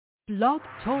Blog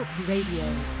Talk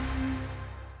Radio.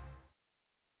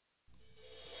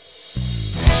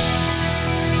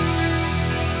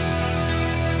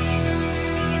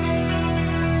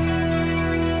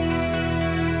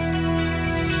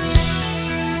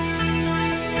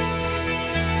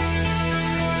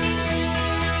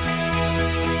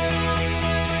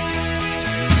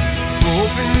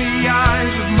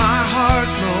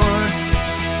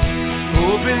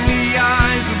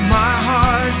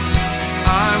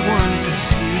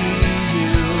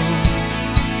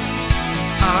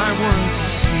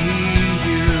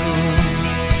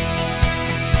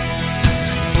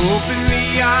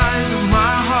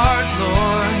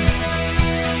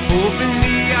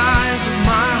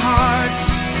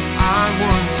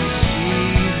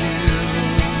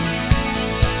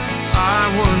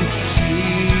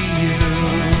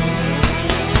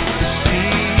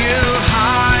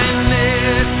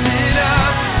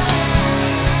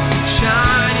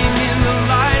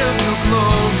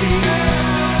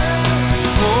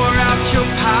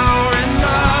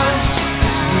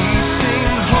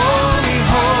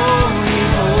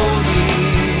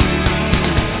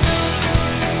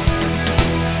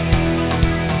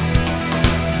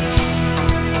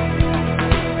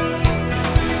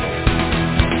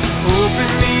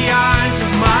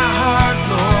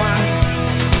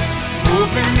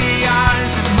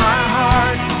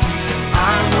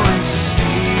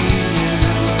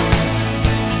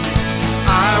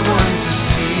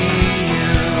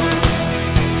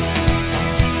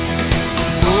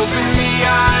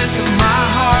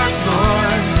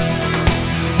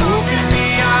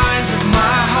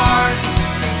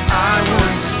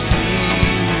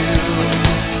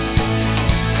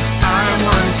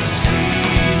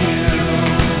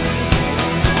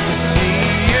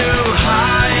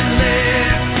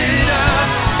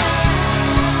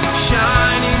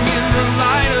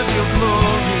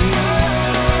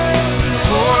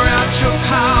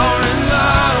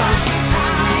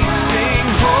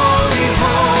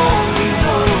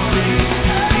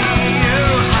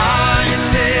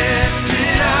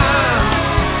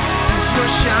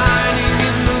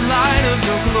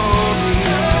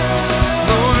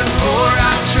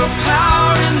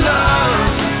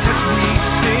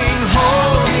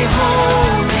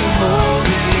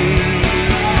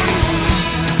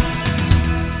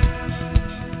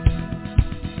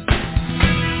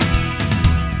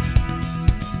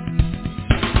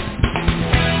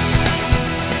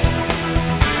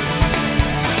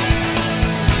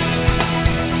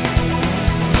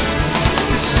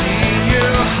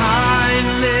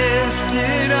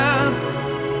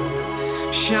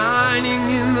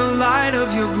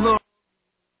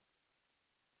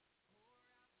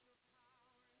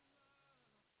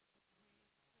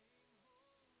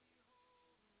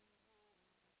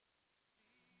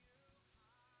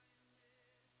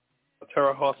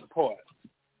 Terror Heart Support.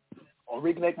 On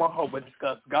Reconnect My Heart, we'll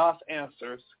discuss God's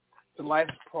answers to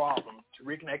life's problems to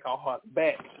reconnect our hearts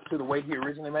back to the way He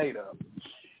originally made us.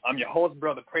 I'm your host,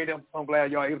 Brother Prater. I'm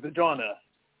glad y'all able to join us.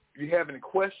 If you have any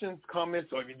questions,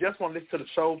 comments, or if you just want to listen to the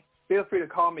show, feel free to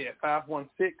call me at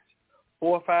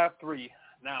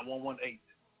 516-453-9118.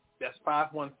 That's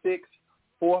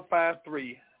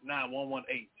 516-453-9118.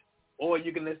 Or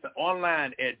you can listen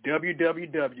online at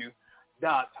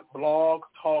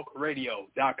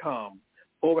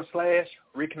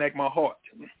www.blogtalkradio.com/Reconnect My Heart.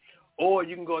 Or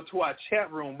you can go to our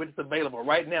chat room, which is available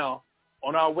right now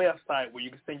on our website, where you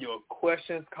can send your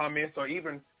questions, comments, or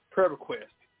even prayer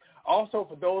requests. Also,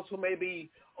 for those who may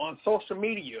be on social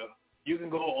media, you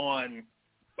can go on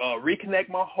Reconnect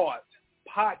My Heart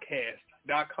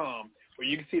podcast.com, where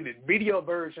you can see the video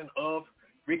version of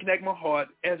Reconnect My Heart,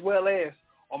 as well as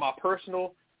on my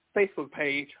personal Facebook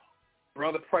page,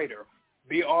 Brother Prater,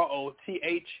 Brother,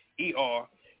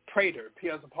 Prater, P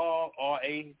as in Paul,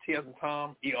 R-A-T as in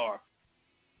Tom, E-R.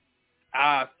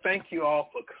 I thank you all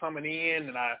for coming in,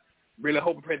 and I really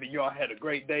hope and pray that you all had a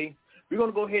great day. We're going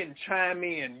to go ahead and chime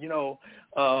in.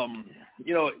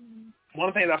 One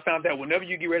of the things I found out, whenever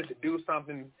you get ready to do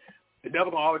something, the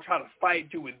devil going to always try to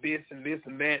fight you with this and this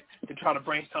and that to try to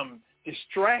bring some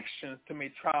distractions to may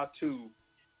try to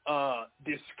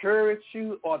discourage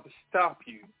you or to stop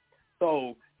you.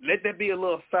 So let that be a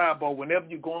little sidebar. Whenever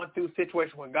you're going through a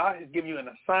situation when God has given you an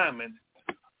assignment,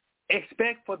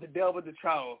 expect for the devil to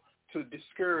try to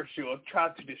discourage you or try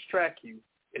to distract you.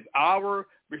 It's our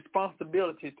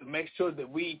responsibility to make sure that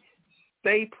we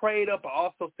stay prayed up, but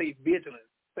also stay vigilant,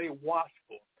 stay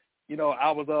watchful.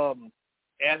 I was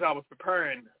as I was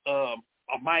preparing, a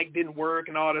mic didn't work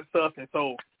and all that stuff, and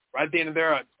so right then and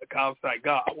there, I was like,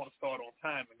 God, I want to start on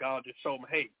time, and God just showed me,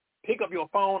 hey, pick up your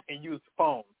phone and use the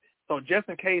phone. So just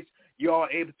in case you all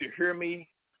able to hear me,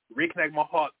 Reconnect My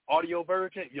Heart audio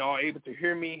version, y'all able to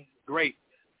hear me, great.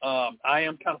 I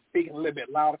am kind of speaking a little bit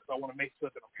louder because I want to make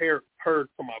sure that I'm heard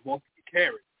for my voice to be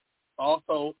carried.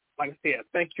 Also, like I said,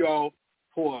 thank you all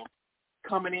for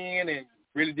coming in and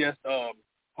really just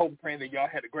hoping, praying that y'all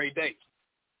had a great day.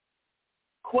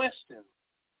 Question: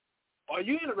 are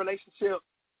you in a relationship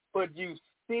but you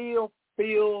still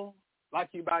feel like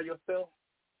you by yourself?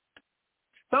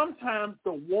 Sometimes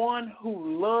the one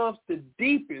who loves the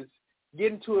deepest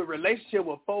get into a relationship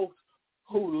with folks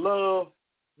who love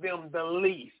them the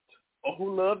least or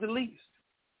who love the least.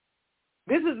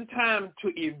 This is the time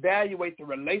to evaluate the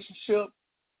relationship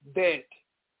that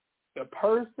the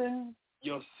person,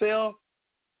 yourself,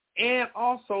 and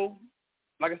also,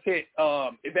 like I said,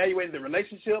 evaluating the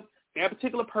relationship, that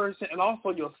particular person, and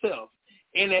also yourself,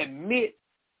 and admit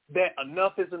that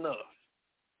enough is enough.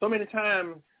 So many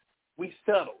times we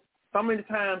settle. So many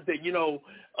times that,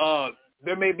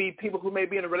 there may be people who may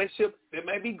be in a relationship that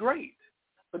may be great,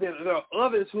 but then there are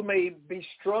others who may be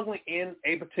struggling in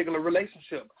a particular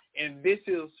relationship, and this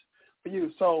is for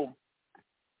you. So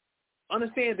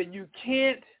understand that you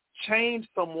can't change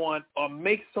someone or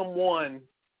make someone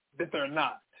that they're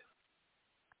not.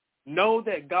 Know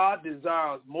that God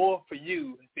desires more for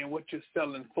you than what you're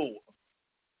selling for.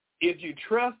 If you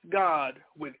trust God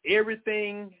with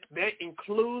everything, that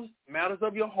includes matters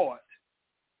of your heart,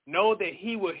 know that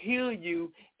he will heal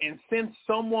you and send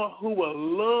someone who will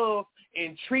love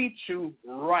and treat you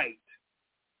right.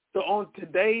 So on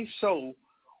today's show,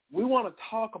 we want to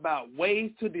talk about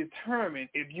ways to determine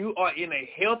if you are in a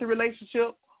healthy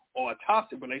relationship or a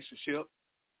toxic relationship.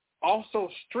 Also,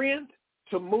 strength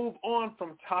to move on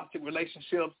from toxic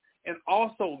relationships, and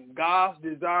also God's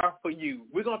desire for you.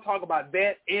 We're going to talk about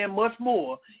that and much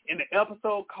more in the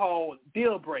episode called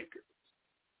Deal Breakers.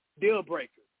 Deal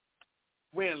Breakers.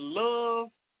 When love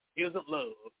isn't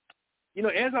love.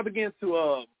 As I begin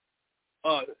to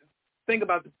think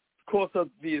about the course of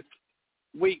this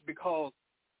week, because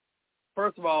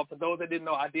first of all, for those that didn't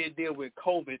know, I did deal with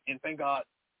COVID, and thank God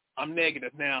I'm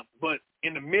negative now. But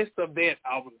in the midst of that,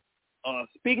 I was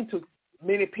speaking to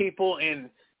many people, and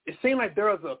it seemed like there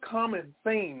was a common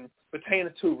theme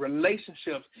pertaining to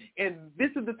relationships. And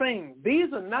this is the thing.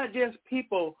 These are not just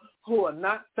people who are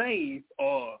not saved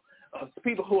or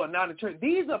people who are not in church.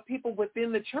 These are people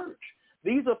within the church.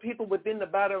 These are people within the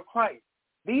body of Christ.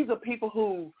 These are people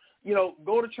who,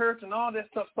 go to church and all that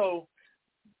stuff. So,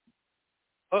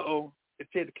 it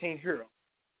said it can't hear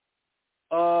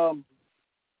them.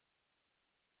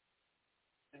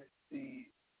 Let's see.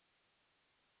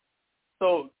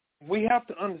 So we have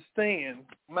to understand.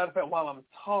 Matter of fact, while I'm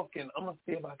talking, I'm gonna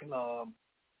see if I can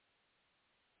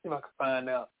find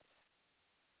out.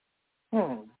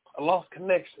 I lost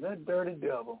connection. That dirty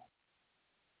devil.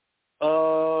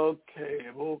 Okay.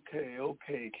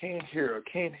 Can't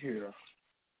hear.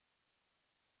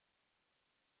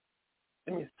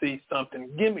 Let me see something.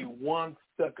 Give me 1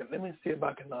 second. Let me see if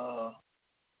I can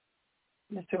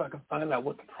find out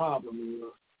what the problem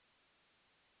is.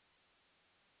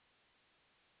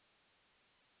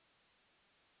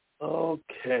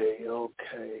 Okay.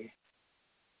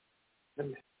 Let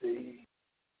me see.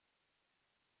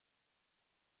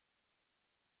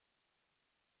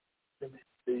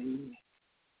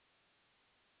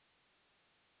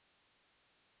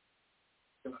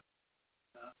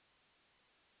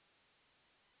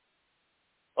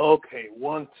 Okay,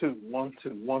 1 2 1 2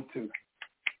 1 2.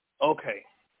 Okay.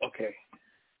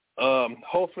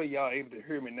 Hopefully y'all able to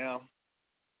hear me now.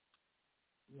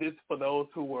 This for those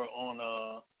who were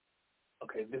on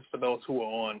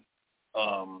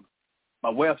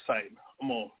my website. I'm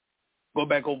gonna go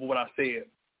back over what I said.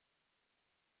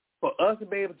 For us to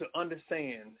be able to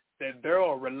understand that there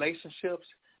are relationships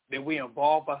that we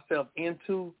involve ourselves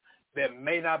into that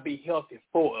may not be healthy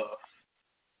for us.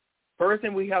 First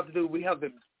thing we have to do, we have to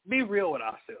be real with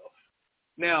ourselves.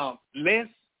 Now,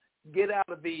 let's get out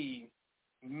of the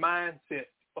mindset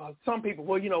of some people,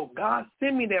 God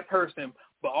send me that person,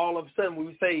 but all of a sudden when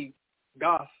we say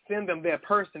God send them that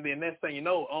person, then next thing you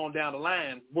know, on down the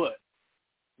line, what?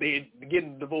 They're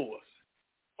getting divorced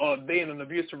or they're in an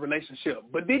abusive relationship.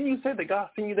 But didn't you say that God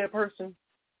sent you that person?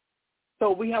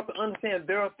 So we have to understand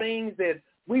there are things that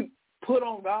we put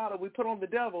on God or we put on the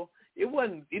devil.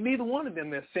 Neither one of them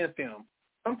that sent them.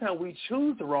 Sometimes we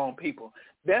choose the wrong people.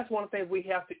 That's one of the things we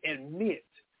have to admit.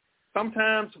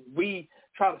 Sometimes we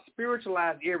try to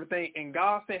spiritualize everything, and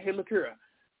God said, hey, look here,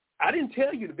 I didn't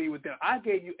tell you to be with them. I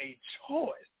gave you a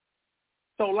choice.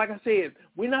 So like I said,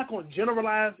 we're not going to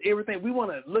generalize everything. We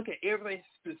want to look at everything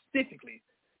specifically.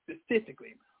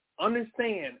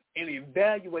 Understand and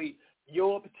evaluate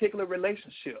your particular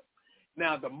relationship.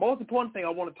 Now, the most important thing I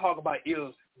want to talk about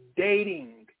is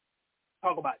dating.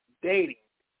 Talk about dating.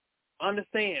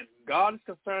 Understand, God is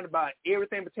concerned about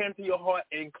everything pertaining to your heart,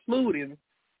 including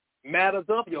matters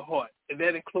of your heart, and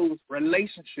that includes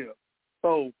relationships.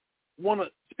 So, want to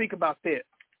speak about that.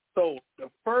 So,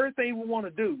 the first thing we want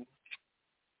to do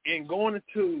in going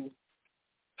into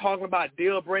talking about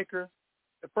deal breakers,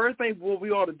 the first thing what we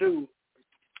ought to do,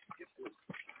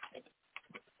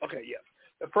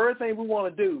 the first thing we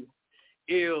want to do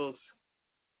is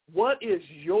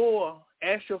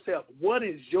ask yourself, what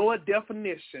is your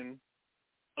definition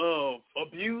of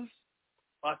abuse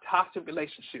or toxic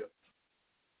relationships?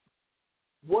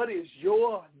 What is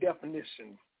your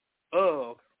definition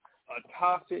of a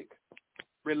toxic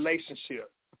relationship?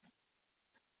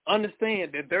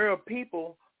 Understand that there are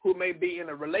people who may be in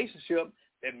a relationship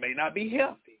that may not be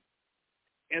healthy.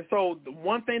 And so the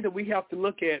one thing that we have to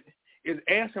look at is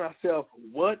asking ourselves,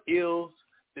 what is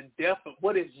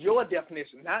your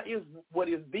definition? Not what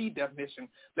is the definition.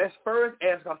 Let's first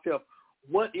ask ourselves,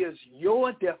 what is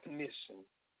your definition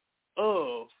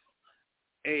of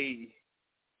a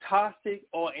toxic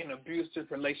or an abusive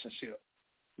relationship?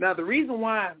 Now, the reason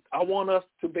why I want us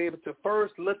to be able to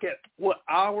first look at what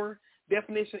our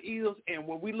definition is, and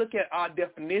when we look at our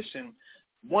definition,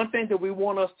 one thing that we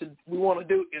want to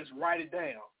do is write it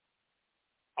down.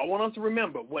 I want us to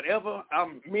remember whatever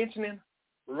I'm mentioning,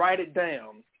 write it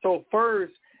down. So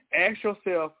first, ask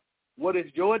yourself, what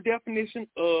is your definition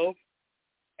of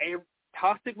a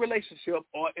toxic relationship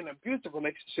or an abusive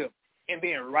relationship? And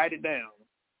then write it down.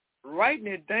 Writing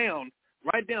it down,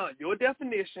 write down your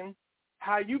definition,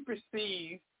 how you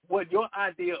perceive what your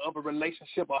idea of a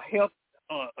relationship or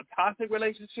a toxic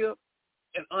relationship,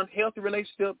 an unhealthy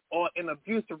relationship, or an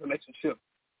abusive relationship.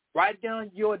 Write down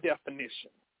your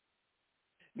definition.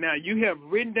 Now, you have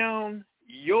written down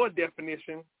your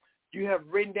definition. You have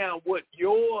written down what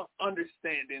your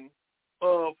understanding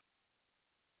of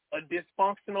a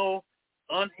dysfunctional,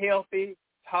 unhealthy,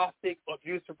 toxic,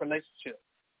 abusive relationship.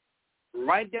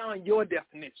 Write down your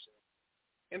definition.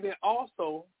 And then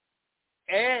also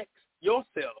ask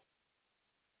yourself,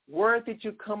 where did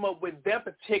you come up with that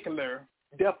particular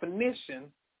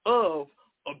definition of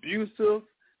abusive,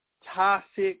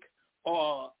 toxic,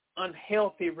 or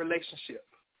unhealthy relationship?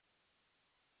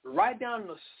 Write down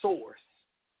the source.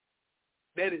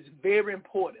 That is very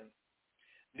important.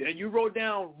 Then you wrote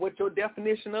down what your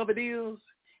definition of it is,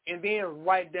 and then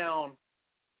write down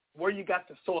where you got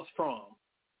the source from.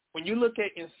 When you look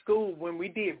at in school, when we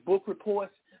did book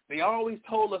reports, they always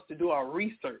told us to do our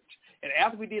research. And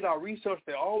after we did our research,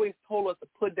 they always told us to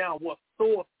put down what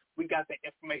source we got the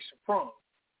information from.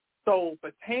 So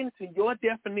pertaining to your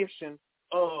definition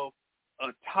of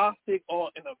a toxic or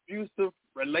an abusive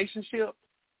relationship,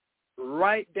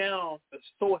 write down the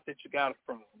source that you got it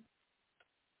from.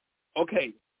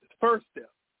 Okay, the first step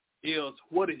is,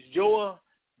 what is your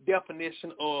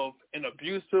definition of an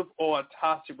abusive or a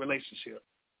toxic relationship?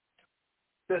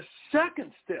 The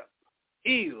second step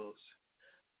is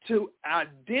to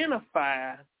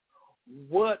identify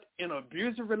what an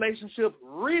abusive relationship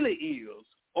really is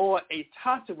or a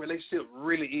toxic relationship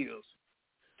really is.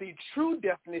 The true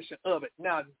definition of it.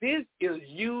 Now, this is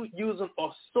you using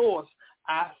a source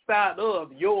outside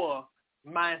of your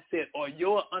mindset or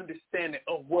your understanding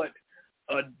of what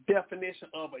a definition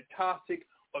of a toxic,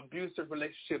 abusive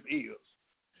relationship is.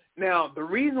 Now, the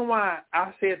reason why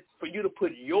I said for you to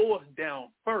put yours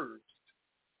down first,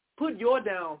 put your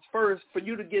downs first for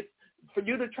you to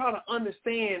try to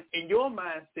understand in your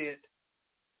mindset,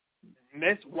 and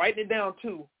that's writing it down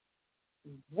too,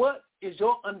 what is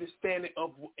your understanding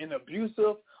of an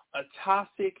abusive, a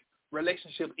toxic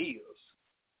relationship is.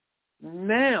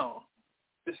 Now,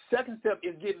 the second step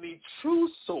is getting the true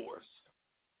source.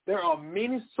 There are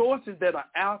many sources that are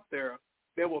out there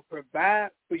that will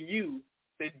provide for you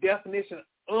the definition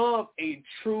of a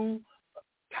true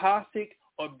toxic,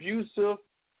 abusive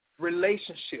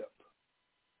relationship.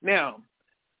 Now,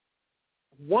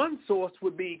 one source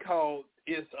would be called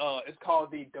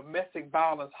the Domestic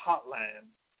Violence Hotline,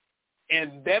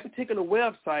 and that particular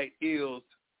website is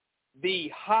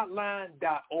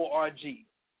thehotline.org.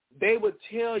 They would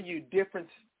tell you different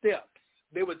steps.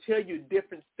 They would tell you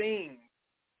different things,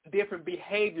 different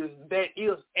behaviors that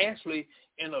is actually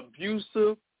an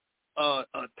abusive, a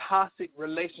toxic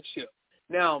relationship.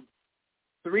 Now,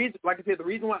 the reason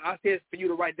why I said for you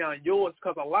to write down yours,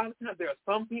 because a lot of times there are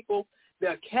some people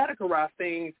that categorize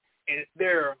things and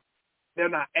they're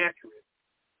not accurate.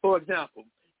 For example,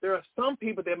 there are some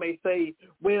people that may say,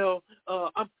 "Well,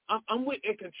 I'm with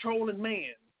a controlling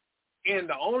man," and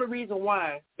the only reason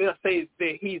why they'll say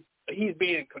that he's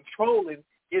being controlling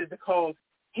is because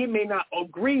he may not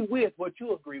agree with what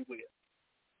you agree with.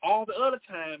 All the other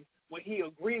times when he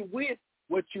agree with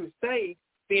what you say,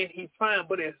 then he's fine.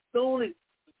 But as soon as,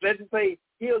 let's just say,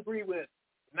 he agree with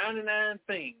 99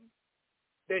 things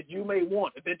that you may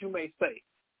want, that you may say,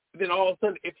 then all of a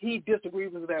sudden, if he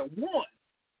disagrees with that one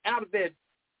out of that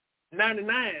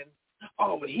 99,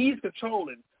 oh, but he's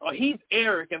controlling, or he's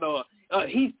arrogant, or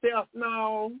he's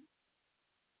no.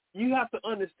 You have to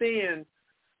understand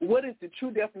what is the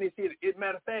true definition. As a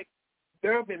matter of fact,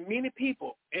 there have been many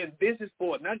people, and this is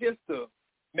for not just the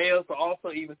males, but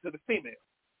also even to the females.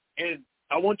 And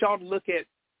I want y'all to look at,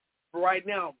 right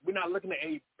now, we're not looking at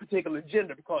a particular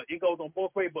gender because it goes on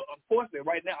both ways, but unfortunately,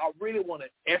 right now, I really want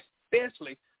to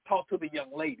especially talk to the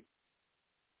young lady.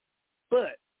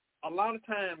 But a lot of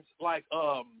times, like,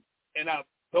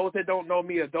 those that don't know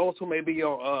me or those who may be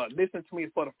listening to me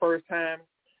for the first time,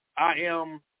 I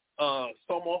am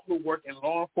someone who works in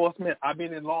law enforcement. I've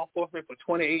been in law enforcement for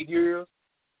 28 years.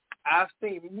 I've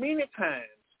seen many times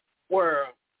where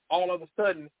all of a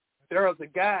sudden there's a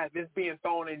guy that's being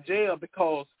thrown in jail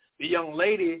because the young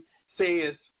lady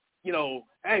says, you know,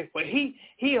 hey, but he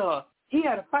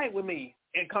had a fight with me,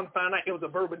 and come to find out it was a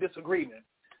verbal disagreement.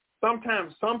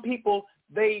 Sometimes some people,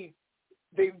 they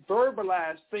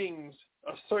verbalize things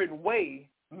a certain way,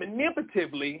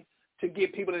 manipulatively, to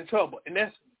get people in trouble, and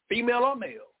that's female or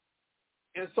male.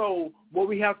 And so what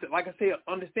we have to, like I said,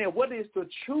 understand what is the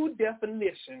true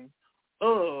definition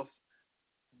of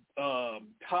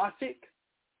toxic,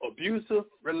 abusive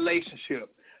relationship.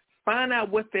 Find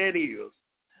out what that is.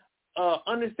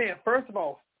 Understand, first of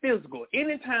all, physical.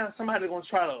 Anytime somebody's going to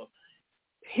try to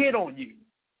hit on you,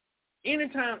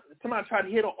 anytime somebody try to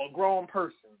hit on a grown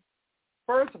person,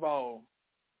 first of all,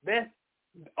 that's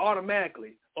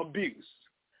automatically abuse.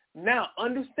 Now,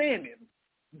 understanding,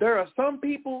 there are some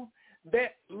people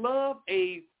that love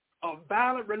a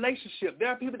violent relationship. There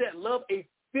are people that love a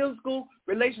physical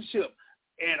relationship.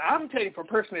 And I'm telling you from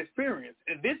personal experience,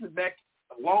 and this is back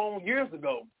long years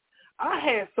ago, I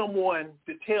had someone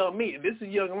to tell me, and this is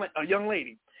a young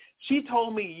lady, she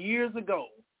told me years ago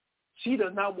she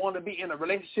does not want to be in a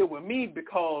relationship with me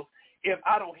because if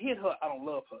I don't hit her, I don't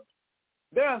love her.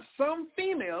 There are some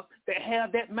females that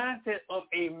have that mindset of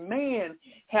a man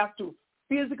have to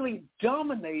physically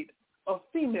dominate a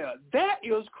female. That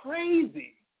is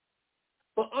crazy.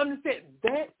 But understand,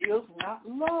 that is not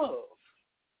love.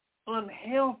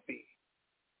 Unhealthy.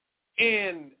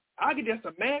 And I can just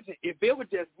imagine if it was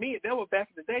just me, if that was back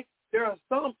in the day, there are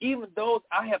some, even those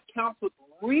I have counseled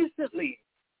recently,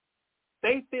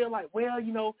 they feel like, well,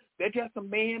 you know, they're just a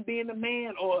man being a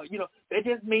man, or, you know, that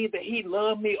just means that he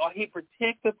loved me or he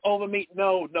protective over me.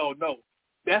 No.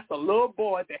 That's a little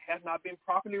boy that has not been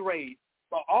properly raised.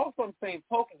 But also I'm saying,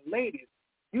 token ladies,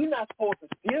 you're not supposed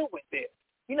to deal with that.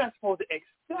 You're not supposed to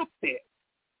accept that.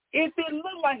 If it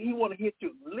looks like he want to hit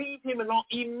you, leave him alone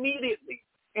immediately.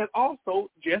 And also,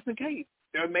 just in case,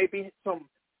 there may be some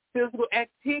physical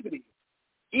activity.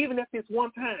 Even if it's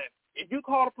one time. If you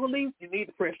call the police, you need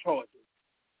to press charges.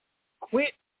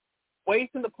 Quit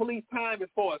wasting the police time as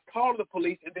far as calling the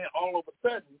police, and then all of a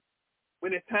sudden,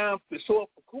 when it's time to show up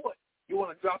for court, you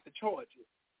want to drop the charges.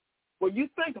 Well, you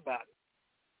think about it.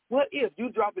 What if you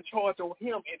drop the charge on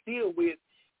him and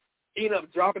end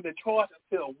up dropping the charge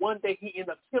until one day he end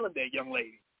up killing that young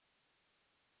lady?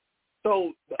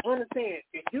 So to understand,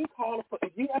 if you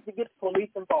have to get the police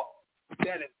involved,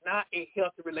 that is not a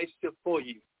healthy relationship for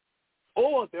you.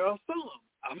 Or there are some,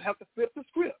 I'm going to have to flip the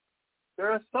script.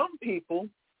 There are some people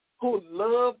who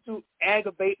love to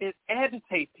aggravate and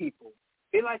agitate people.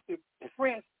 They like to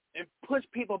press and push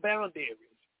people boundaries.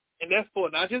 And that's for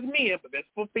not just men, but that's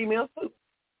for females too.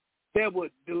 That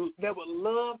would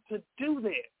love to do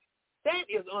that. That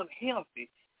is unhealthy.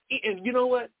 And you know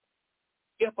what?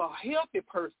 If a healthy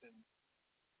person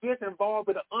gets involved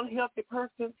with an unhealthy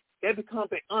person, that becomes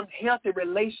an unhealthy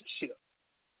relationship.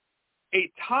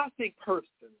 A toxic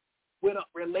person with a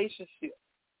relationship,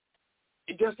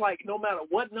 it's just like no matter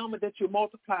what number that you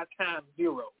multiply times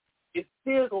 0, it's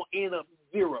still going to end up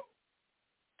 0.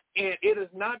 And it is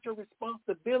not your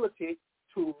responsibility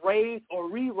to raise or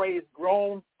re-raise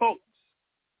grown folks.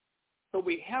 So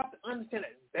we have to understand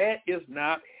that is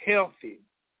not healthy.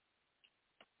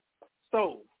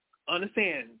 So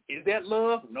understand, is that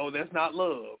love? No, that's not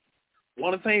love.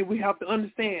 One of the things we have to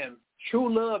understand,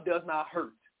 true love does not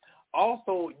hurt.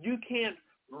 Also, you can't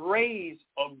raise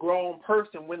a grown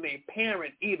person when their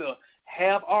parents either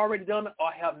have already done it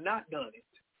or have not done it.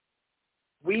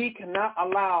 We cannot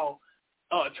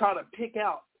try to pick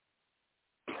out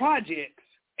projects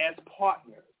as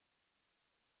partners.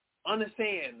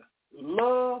 Understand,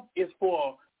 love is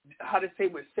for, how to say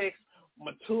with sex,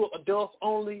 mature adults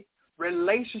only.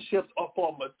 Relationships are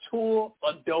for mature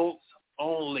adults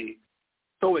only.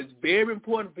 So it's very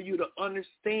important for you to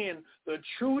understand the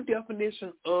true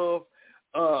definition of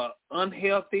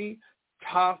unhealthy,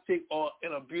 toxic, or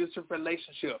an abusive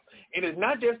relationship. And it's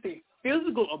not just the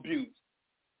physical abuse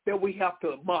that we have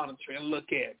to monitor and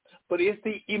look at, but it's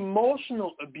the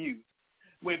emotional abuse.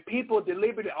 When people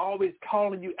deliberately always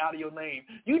calling you out of your name.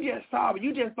 You just sorry,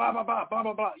 you just blah, blah, blah, blah,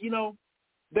 blah, blah. You know,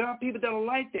 there are people that are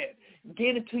like that.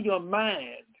 Get into your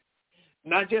mind,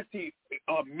 not just the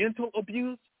mental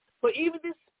abuse, but even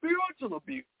the spiritual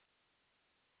abuse.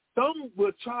 Some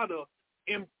will try to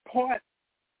impart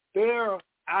their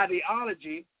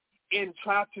ideology and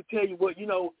try to tell you, well, you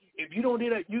know, if you don't do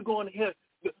that, you're going to hell.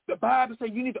 The Bible says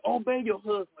you need to obey your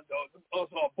husband or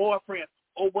boyfriend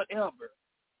or whatever.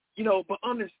 You know, but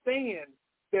understand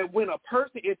that when a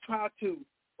person is trying to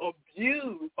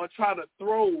abuse or try to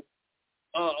throw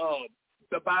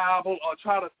the Bible or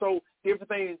try to throw different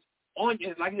things on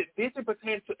you, like this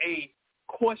pertains to a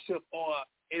courtship or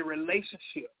a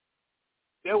relationship.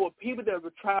 There were people that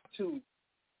would try to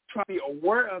be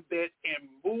aware of that and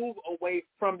move away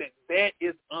from that. That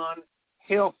is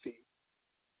unhealthy.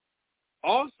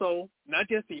 Also, not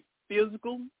just the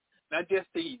physical, not just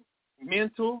the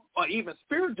mental or even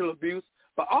spiritual abuse,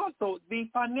 but also the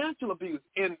financial abuse.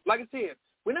 And like I said,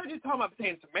 we're not just talking about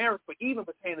pertaining to marriage, but even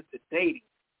pertaining to dating.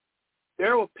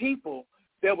 There were people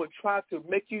that would try to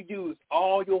make you use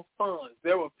all your funds.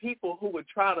 There were people who would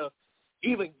try to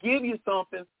even give you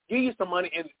something, give you some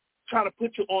money, and try to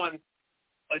put you on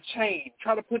a chain,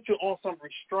 try to put you on some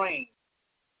restraint.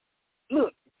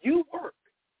 Look, you work,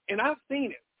 and I've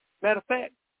seen it. Matter of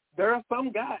fact, there are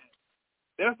some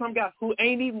guys who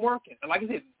ain't even working. And like I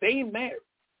said, they ain't married.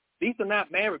 These are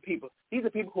not married people. These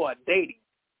are people who are dating.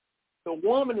 The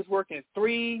woman is working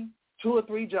 2 or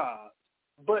 3 jobs,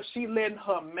 but she letting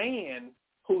her man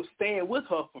who's staying with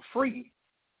her for free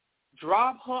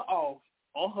drop her off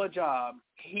on her job.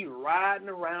 He riding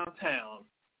around town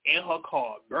in her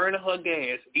car, burning her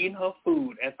gas, eating her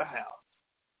food at the house.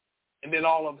 And then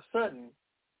all of a sudden,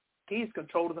 he's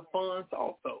controlling the funds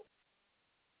also.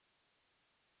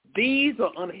 These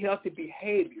are unhealthy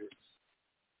behaviors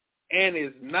and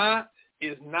is not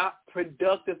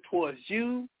productive towards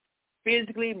you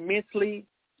physically, mentally,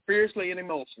 spiritually, and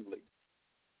emotionally.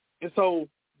 And so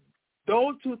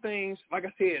those 2 things, like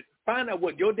I said, find out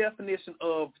what your definition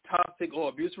of toxic or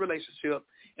abusive relationship,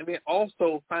 and then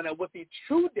also find out what the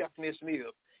true definition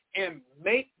is and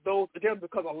make those adjustments,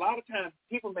 because a lot of times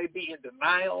people may be in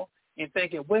denial and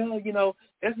thinking, well, you know,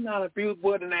 that's not abuse,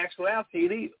 but in actuality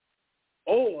it is.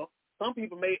 Or some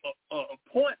people may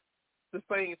point to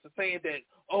saying that,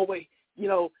 oh wait, you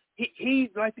know, he's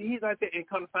like that, and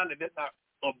come to find that that's not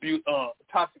abuse,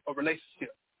 toxic or relationship.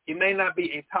 It may not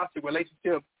be a toxic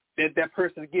relationship that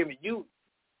person is giving you.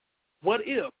 What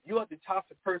if you are the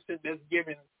toxic person that's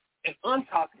giving an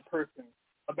untoxic person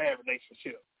a bad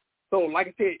relationship? So, like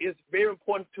I said, it's very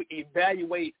important to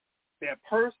evaluate that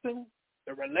person,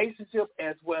 the relationship,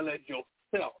 as well as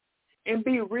yourself. And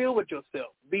be real with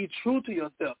yourself. Be true to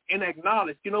yourself and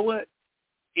acknowledge, you know what?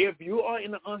 If you are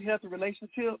in an unhealthy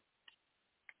relationship,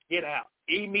 get out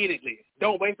immediately.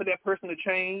 Don't wait for that person to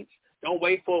change. Don't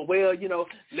wait for, well, you know,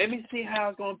 let me see how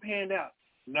it's going to pan out.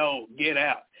 No, get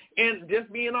out. And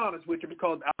just being honest with you,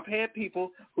 because I've had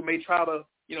people who may try to,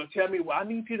 you know, tell me, well, I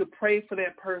need you to pray for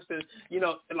that person. You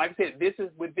know, and like I said, this is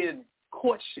within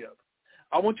courtship.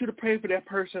 I want you to pray for that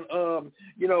person.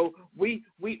 You know, we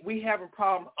have a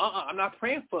problem. I'm not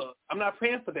praying for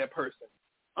that person.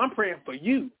 I'm praying for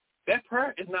you. That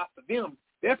prayer is not for them.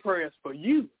 That prayer is for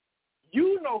you.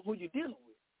 You know who you're dealing with.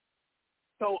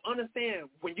 So understand,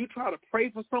 when you try to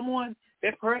pray for someone,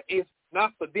 that prayer is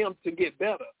not for them to get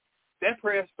better. That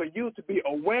prayer is for you to be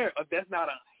aware of that's not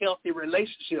a healthy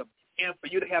relationship and for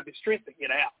you to have the strength to get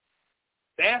out.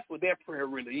 That's what that prayer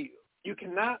really is. You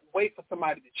cannot wait for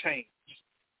somebody to change.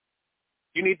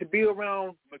 You need to be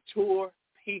around mature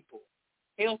people,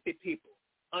 healthy people.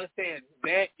 Understand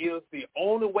that is the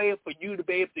only way for you to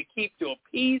be able to keep your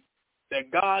peace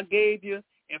that God gave you,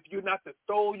 and for you not to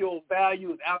throw your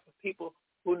values out to people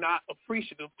who are not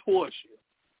appreciative towards you.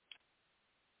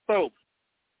 So,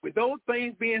 with those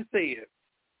things being said,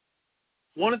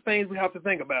 one of the things we have to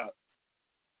think about,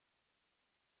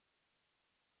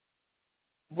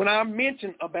 when I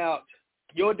mentioned about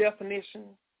your definition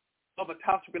of a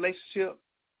toxic relationship,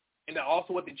 and then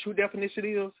also what the true definition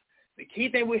is, the key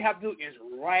thing we have to do is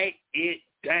write it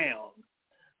down.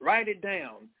 Write it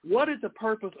down. What is the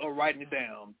purpose of writing it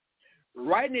down?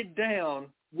 Writing it down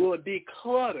will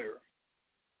declutter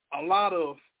a lot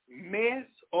of mess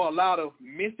or a lot of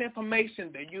misinformation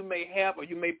that you may have or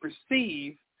you may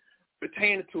perceive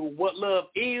pertaining to what love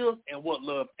is and what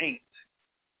love ain't.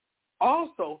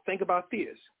 Also, think about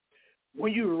this.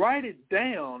 When you write it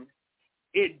down,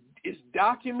 it is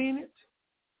documented.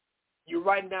 You're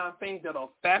writing down things that are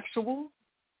factual.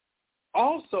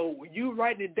 Also, when you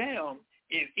write it down,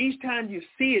 and each time you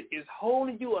see it, it's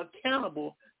holding you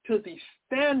accountable to the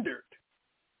standard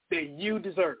that you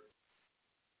deserve.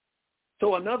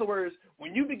 So in other words,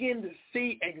 when you begin to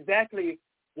see exactly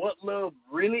what love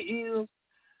really is,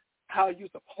 how you're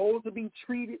supposed to be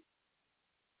treated,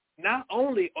 not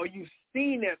only are you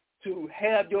seeing it to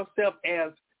have yourself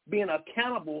as being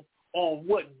accountable on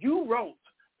what you wrote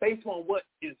based on what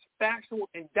is factual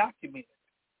and documented,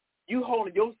 you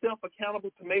holding yourself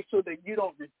accountable to make sure that you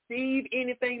don't receive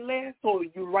anything less, so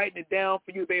you're writing it down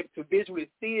for you to be able to visually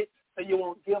see it, so you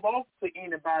won't give off to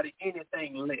anybody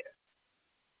anything less.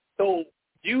 So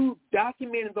you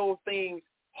documenting those things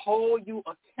hold you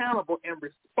accountable and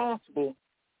responsible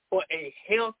for a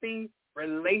healthy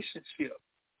relationship,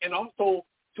 and also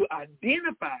to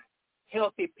identify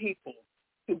healthy people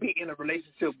to be in a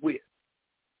relationship with.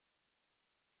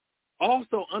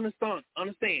 Also understand,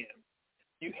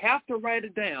 you have to write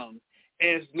it down.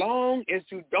 As long as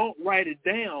you don't write it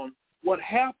down, what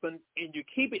happens and you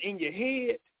keep it in your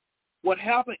head, what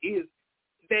happens is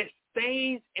that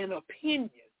stays an opinion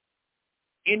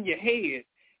in your head,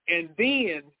 and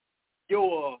then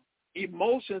your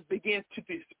emotions begin to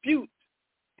dispute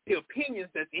the opinions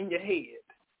that's in your head.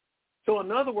 So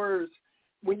in other words,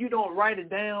 when you don't write it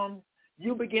down,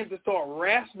 you begin to start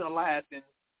rationalizing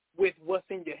with what's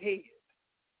in your head.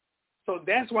 So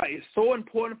that's why it's so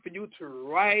important for you to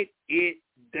write it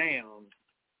down.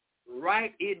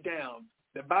 Write it down.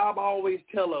 The Bible always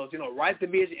tells us, write the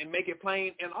vision and make it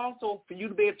plain. And also for you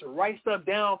to be able to write stuff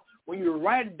down, when you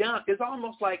write it down, it's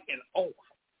almost like an oath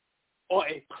or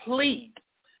a plea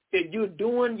that you're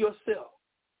doing yourself.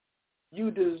 You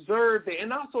deserve it.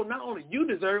 And also not only you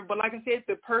deserve it, but like I said,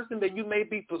 the person that you may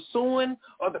be pursuing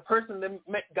or the person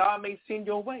that God may send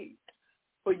your way.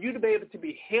 For you to be able to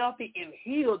be healthy and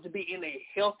healed, to be in a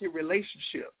healthy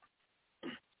relationship.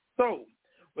 So,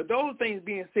 with those things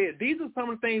being said, these are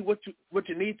some of the things what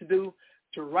you need to do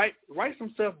to write some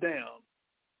stuff down.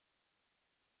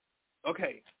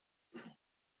 Okay.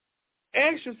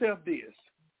 Ask yourself this.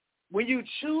 When you're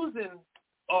choosing,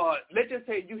 let's just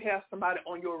say you have somebody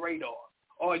on your radar,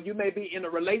 or you may be in a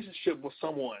relationship with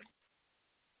someone,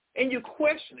 and you're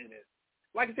questioning it.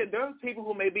 Like I said, there are people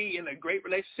who may be in a great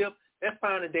relationship. That's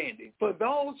fine and dandy. For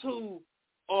those who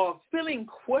are feeling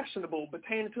questionable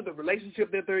pertaining to the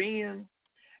relationship that they're in,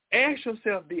 ask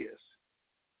yourself this.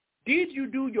 Did you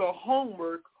do your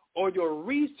homework or your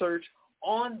research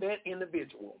on that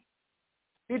individual?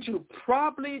 Did you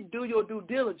properly do your due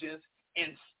diligence in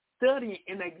studying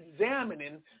and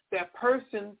examining that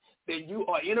person that you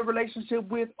are in a relationship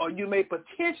with or you may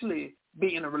potentially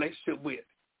be in a relationship with?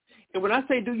 And when I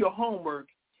say do your homework,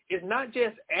 it's not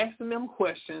just asking them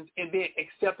questions and then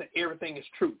accepting everything as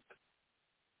truth.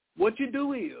 What you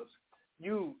do is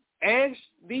you ask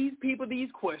these people these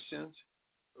questions,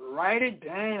 write it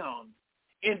down,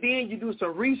 and then you do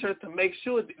some research to make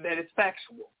sure that it's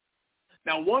factual.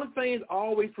 Now, one of the things I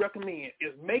always recommend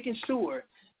is making sure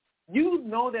you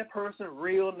know that person's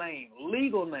real name,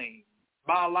 legal name,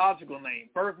 biological name,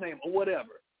 birth name, or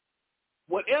whatever.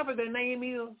 Whatever their name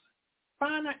is,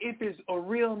 find out if it's a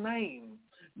real name.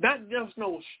 Not just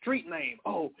no street name.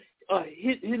 Oh,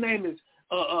 his name is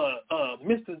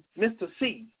Mr.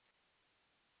 C.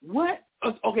 What?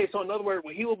 Okay, so in other words,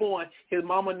 when he was born, his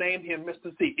mama named him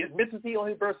Mr. C. Is Mr. C on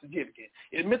his birth certificate?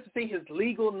 Is Mr. C his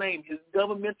legal name, his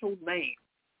governmental name?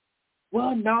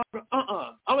 Well, no,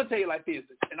 I'm going to tell you like this,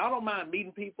 and I don't mind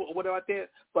meeting people or whatever like that,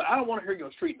 but I don't want to hear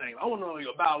your street name. I want to know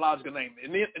your biological name.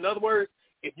 And in other words,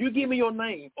 if you give me your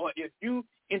name or if you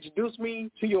introduce me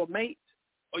to your mate,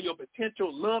 or your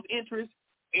potential love interest,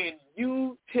 and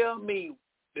you tell me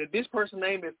that this person's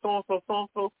name is so-and-so,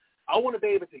 so-and-so, I want to be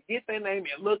able to get their name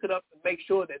and look it up to make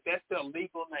sure that that's their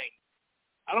legal name.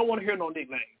 I don't want to hear no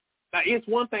nickname. Now, it's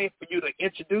one thing for you to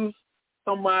introduce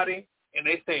somebody, and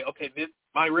they say, okay, this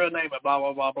my real name is blah,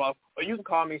 blah, blah, blah, or you can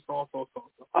call me so-and-so,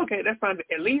 so-and-so. Okay, that's fine.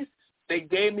 At least they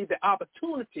gave me the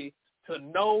opportunity to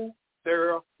know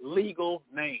their legal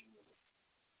name.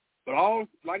 But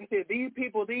like I said, these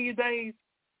people these days,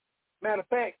 matter of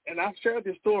fact, and I've shared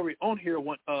this story on here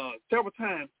several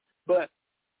times, but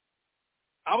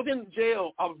I was in the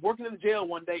jail. I was working in the jail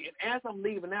one day, and as I'm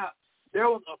leaving out, there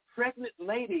was a pregnant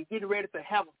lady getting ready to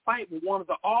have a fight with one of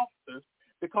the officers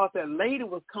because that lady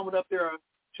was coming up there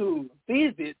to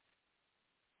visit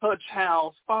her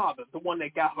child's father, the one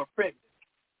that got her pregnant.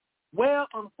 Well,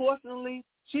 unfortunately,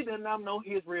 she did not know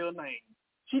his real name.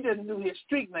 She didn't know his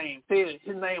street name. Said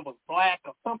his name was Black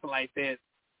or something like that.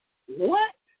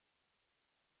 What?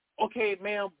 Okay,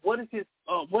 ma'am, what is his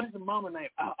mama name?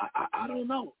 I don't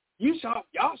know.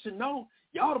 Y'all should know.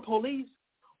 Y'all the police.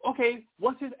 Okay,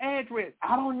 what's his address?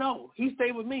 I don't know. He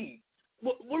stayed with me.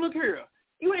 Well, look here.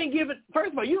 You ain't giving,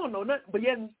 first of all, you don't know nothing, but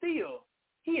yet and still,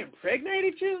 he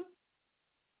impregnated you?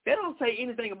 That don't say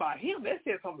anything about him. That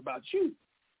says something about you.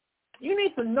 You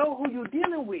need to know who you're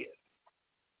dealing with.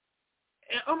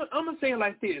 And I'm going to say it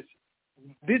like this.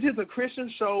 This is a Christian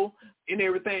show and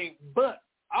everything, but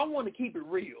I want to keep it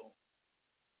real.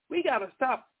 We got to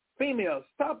stop, females,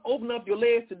 stop opening up your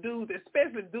legs to dudes,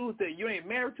 especially dudes that you ain't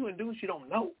married to and dudes you don't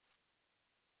know.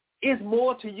 It's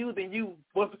more to you than you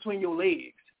what's between your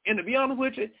legs. And to be honest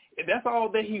with you, if that's all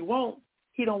that he wants,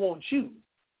 he don't want you.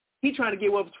 He trying to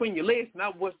get what's between your legs,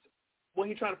 not what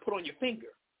he trying to put on your finger.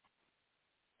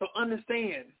 So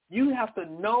understand, you have to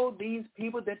know these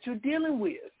people that you're dealing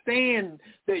with. Stand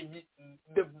that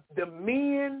the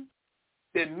men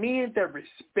that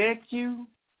respect you,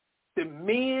 the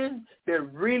men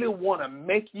that really want to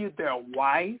make you their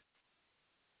wife,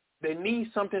 they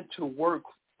need something to work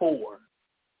for.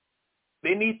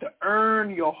 They need to earn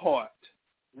your heart,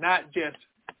 not just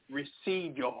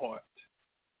receive your heart.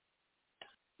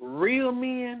 Real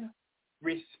men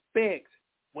respect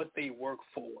what they work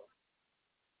for.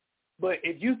 But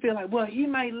if you feel like, well, he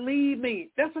might leave me,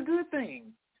 that's a good thing.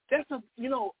 I'm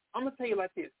going to tell you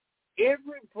like this.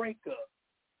 Every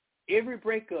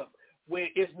breakup, when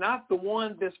it's not the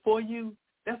one that's for you,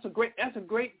 that's a great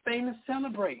thing to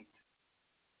celebrate.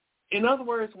 In other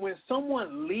words, when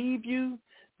someone leaves you,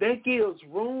 that gives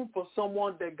room for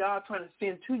someone that God trying to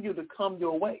send to you to come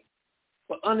your way.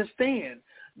 But understand,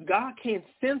 God can't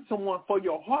send someone for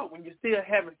your heart when you're still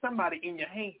having somebody in your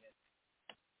hand.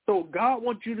 So God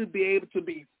wants you to be able to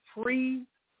be free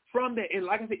from that. And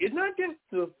like I said, it's not just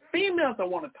the females I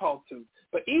want to talk to,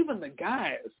 but even the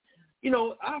guys.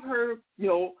 I've heard,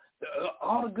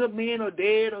 all the good men are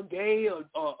dead or gay or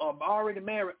already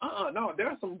married. No, there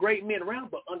are some great men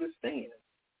around, but understand,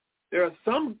 there are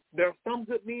some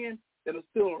good men that are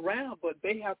still around, but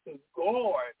they have to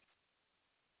guard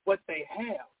what they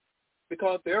have,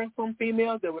 because there are some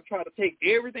females that will try to take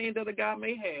everything that a guy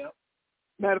may have.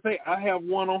 Matter of fact, I have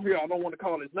one on here. I don't want to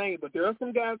call his name, but there are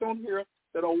some guys on here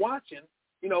that are watching,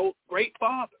 great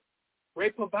father,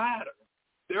 great provider.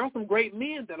 There are some great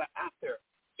men that are out there.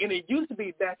 And it used to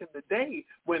be back in the day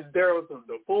when there was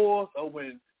a divorce or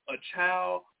when a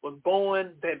child was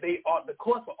born that the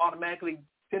courts would automatically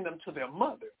send them to their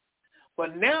mother.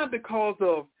 But now, because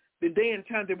of the day and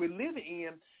time that we're living in,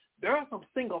 there are some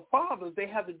single fathers. They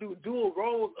have to do dual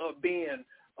roles of being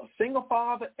a single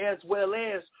father as well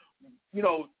as,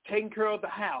 taking care of the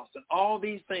house and all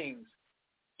these things,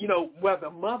 where the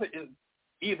mother is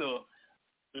either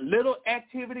little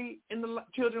activity in the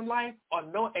children's life or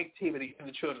no activity in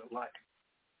the children's life.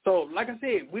 So, like I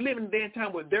said, we live in a day and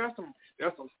time where there are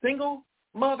some single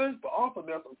mothers, but also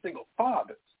there are some single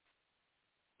fathers.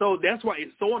 So that's why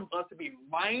it's so important to be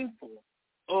mindful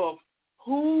of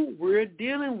who we're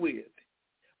dealing with.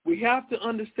 We have to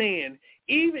understand,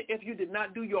 even if you did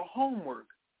not do your homework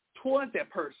towards that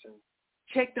person,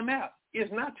 check them out.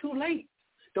 It's not too late.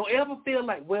 Don't ever feel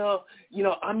like, well,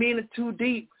 I'm in it too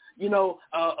deep.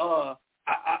 I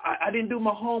didn't do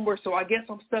my homework, so I guess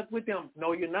I'm stuck with them.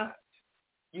 No, you're not.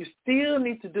 You still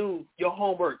need to do your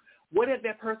homework. What if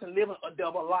that person living a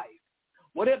double life?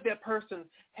 What if that person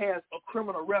has a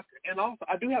criminal record? And also,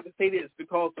 I do have to say this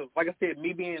because of, like I said,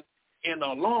 me being in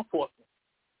law enforcement.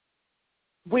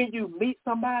 When you meet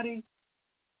somebody,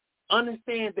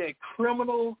 understand that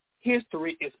criminal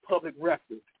history is public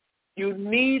record. You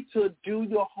need to do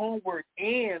your homework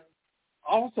and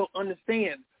also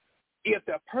understand if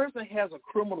the person has a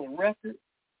criminal record,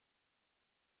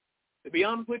 to be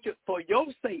honest with you, for your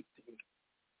safety,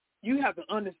 you have to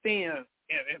understand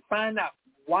and find out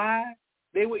why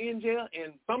they were in jail,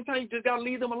 and sometimes you just got to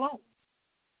leave them alone.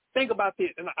 Think about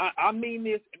this, and I mean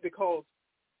this because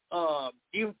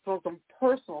even from some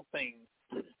personal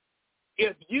things,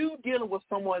 if you dealing with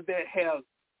someone that has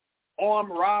armed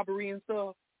robbery and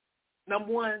stuff,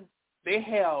 number one, they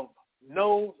have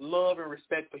no love and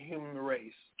respect for human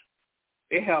race.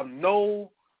 They have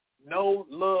no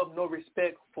love, no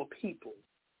respect for people.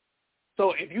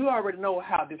 So if you already know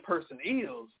how this person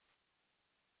is,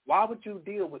 why would you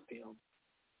deal with them?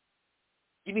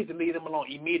 You need to leave them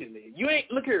alone immediately. You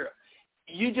ain't, look here,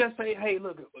 you just say, hey,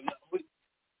 look, we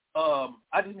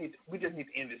just need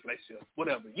to end this relationship,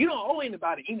 whatever. You don't owe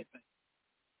anybody anything.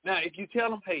 Now, if you tell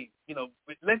them, hey,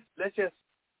 let's just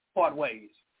part ways.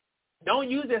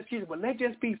 Don't use that excuse, but let's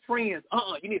just be friends.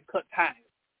 You need to cut ties.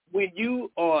 When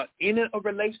you are in a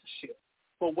relationship,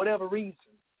 for whatever reason,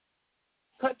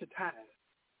 cut the ties.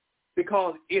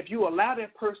 Because if you allow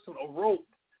that person a rope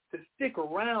to stick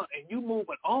around and you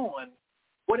moving on,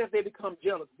 what if they become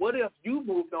jealous? What if you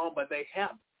moved on but they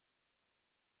haven't?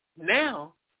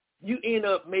 Now, you end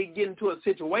up may get into a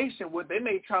situation where they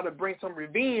may try to bring some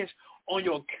revenge on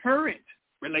your current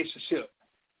relationship.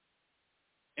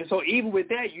 And so even with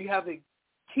that, you have to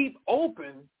keep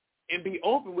open and be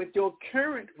open with your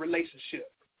current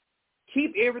relationship.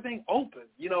 Keep everything open,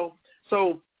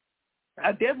 So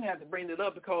I definitely have to bring it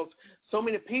up because so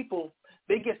many people,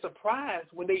 they get surprised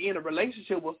when they in a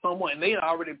relationship with someone and they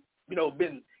already,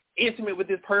 been intimate with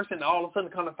this person, and all of a sudden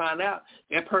come to find out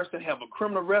that person have a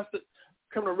criminal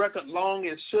record long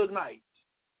as Suge Knight.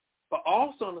 But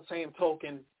also on the same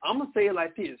token, I'm going to say it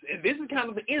like this, and this is kind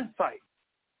of the insight.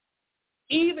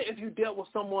 Even if you dealt with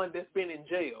someone that's been in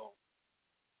jail,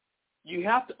 you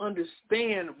have to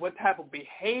understand what type of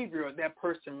behavior that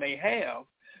person may have,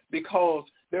 because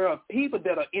there are people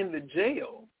that are in the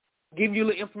jail, give you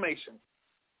the information.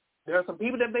 There are some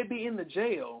people that may be in the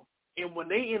jail, and when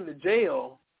they in the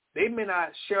jail, they may not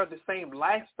share the same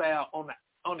lifestyle on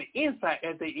the inside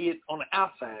as they is on the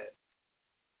outside.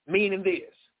 Meaning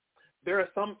this, there are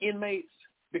some inmates,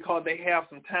 because they have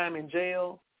some time in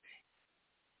jail,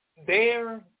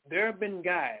 there have been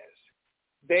guys,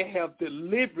 they have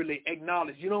deliberately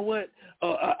acknowledged, you know what,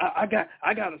 I got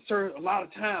to serve a lot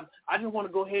of time. I just want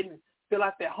to go ahead and fill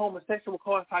out that homosexual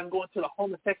card so I can go into the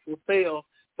homosexual cell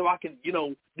so I can,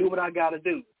 do what I got to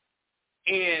do.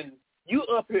 And you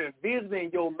up here visiting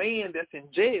your man that's in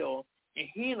jail, and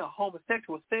he in a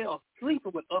homosexual cell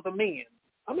sleeping with other men.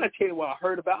 I'm not telling you what I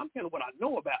heard about. I'm telling you what I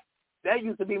know about. That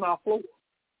used to be my floor.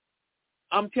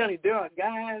 I'm telling you, there are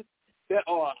guys that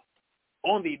are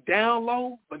on the down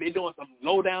low, but they're doing some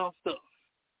low down stuff.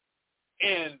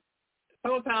 And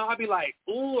sometimes I'll be like,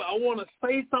 ooh, I want to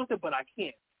say something, but I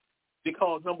can't.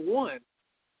 Because, number one,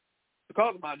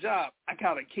 because of my job, I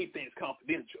kind of keep things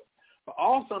confidential. But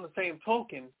also on the same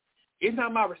token, it's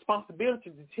not my responsibility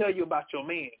to tell you about your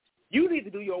man. You need to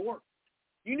do your work.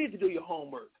 You need to do your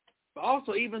homework. But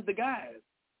also, even the guys,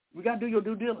 we got to do your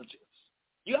due diligence.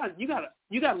 You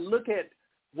got to look at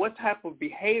what type of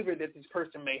behavior that this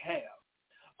person may have.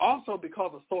 Also,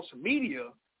 because of social media,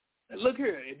 look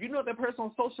here, if you know that person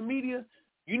on social media,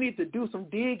 you need to do some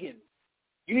digging.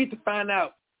 You need to find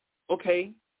out,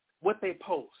 okay, what they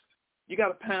post. You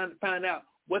got to find out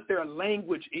what their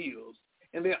language is.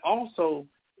 And then also,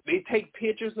 they take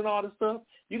pictures and all this stuff.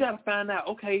 You got to find out,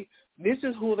 okay, this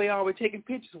is who they always taking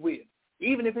pictures with,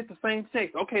 even if it's the same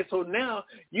sex. Okay, so now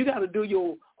you got to do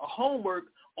your homework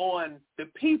on the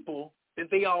people that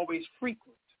they always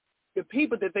frequent, the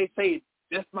people that they say,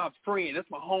 that's my friend, that's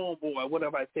my homeboy,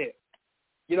 whatever I said.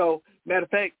 Matter of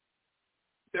fact,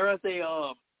 there is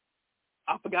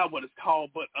I forgot what it's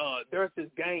called, but there's this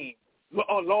game,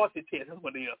 loyalty test, that's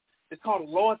what it is. It's called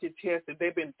a loyalty test that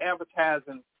they've been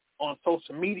advertising on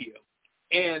social media.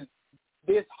 And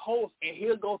this host, and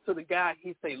he'll go to the guy,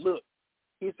 he say,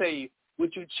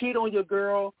 would you cheat on your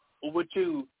girl, or would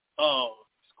you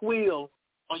squeal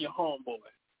on your homeboy?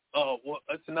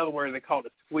 It's another word they call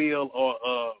it, squeal,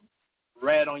 or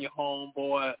rat on your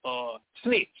homeboy,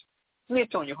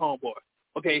 snitch on your homeboy.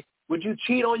 Okay, would you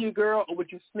cheat on your girl, or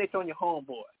would you snitch on your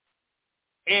homeboy?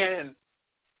 And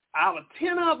out of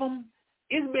 10 of them,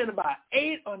 it's been about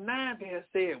 8 or 9 that have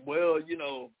said, well,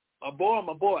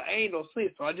 my boy, I ain't no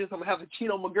snitch, so I just gonna have to cheat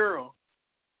on my girl.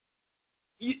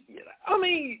 I'm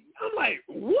like,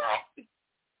 what?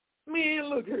 Man,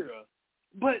 look here.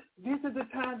 But this is the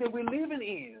time that we're living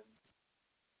in.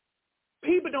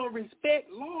 People don't respect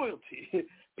loyalty.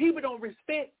 People don't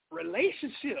respect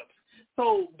relationships.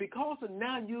 So because of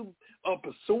now you are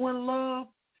pursuing love,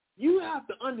 you have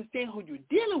to understand who you're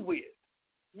dealing with.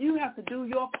 You have to do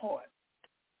your part.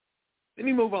 Let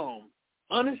me move on.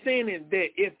 Understanding that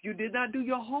if you did not do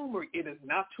your homework, it is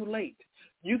not too late.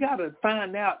 You got to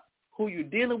find out who you're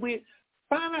dealing with.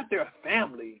 Find out their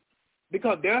family.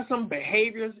 Because there are some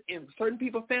behaviors in certain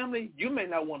people's family you may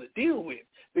not want to deal with.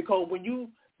 Because when you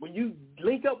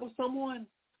link up with someone,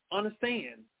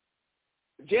 understand,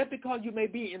 just because you may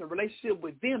be in a relationship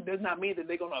with them does not mean that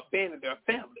they're going to abandon their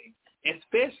family,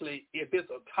 especially if it's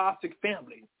a toxic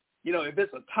family. If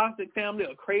it's a toxic family,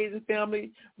 a crazy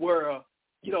family where,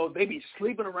 they be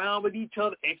sleeping around with each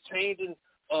other, exchanging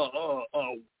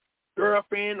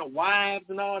girlfriend or wives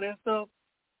and all that stuff,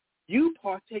 you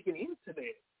partaking into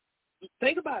that.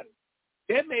 Think about it.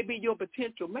 That may be your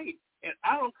potential mate. And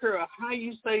I don't care how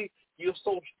you say you're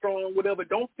so strong, whatever.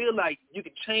 Don't feel like you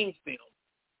can change them.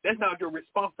 That's not your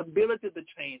responsibility to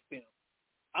change them.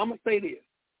 I'm going to say this.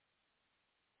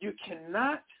 You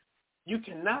cannot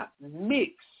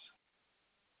mix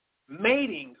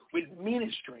mating with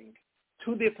ministering.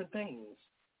 Two different things.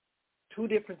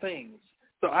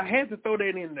 So I had to throw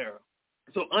that in there.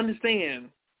 So understand,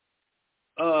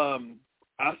 I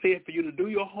said for you to do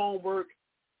your homework,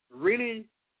 really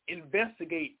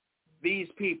investigate these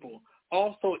people.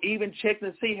 Also, even check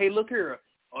and see, hey, look here,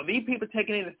 are these people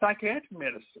taking any psychiatric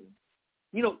medicine?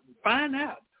 You know, find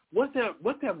out what's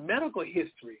their medical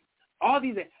history. All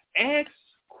these, ask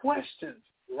questions,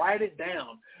 write it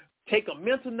down. Take a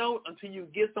mental note until you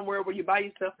get somewhere where you by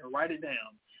yourself and write it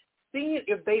down. See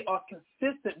if they are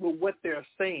consistent with what they're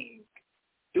saying.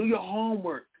 Do your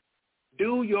homework.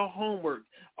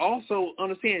 Also,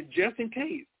 understand, just in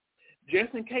case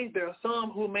there are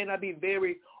some who may not be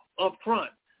very upfront.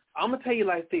 I'm going to tell you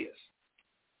like this,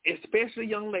 especially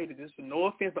young ladies, this is no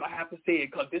offense, but I have to say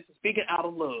it because this is speaking out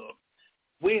of love.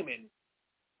 Women,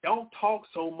 don't talk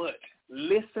so much.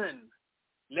 Listen.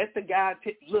 Let the guy,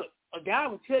 look, a guy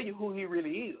will tell you who he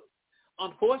really is.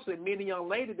 Unfortunately, many young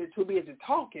ladies, they're too busy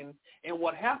talking, and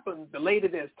what happens, the lady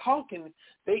that's talking,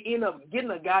 they end up getting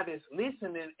a guy that's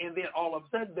listening, and then all of a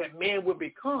sudden that man will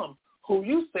become who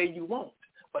you say you want,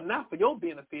 but not for your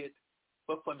benefit,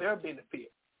 but for their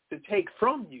benefit, to take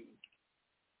from you.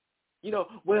 You know,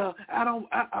 well,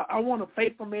 I want a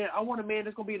faithful man. I want a man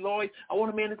that's going to be loyal. I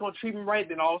want a man that's going to treat me right.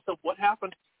 Then all of a sudden, what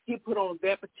happened? He put on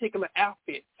that particular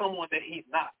outfit, someone that he's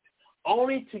not,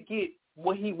 only to get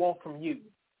what he wants from you.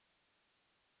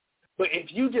 But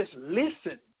if you just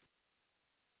listen,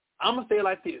 I'm going to say it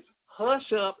like this,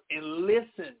 hush up and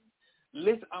listen.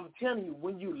 Listen, I'm telling you,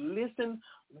 when you listen,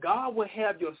 God will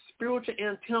have your spiritual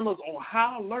antennas on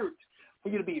high alert for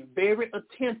you to be very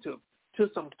attentive to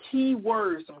some key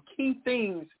words, some key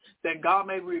things that God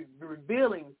may be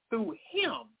revealing through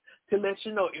him to let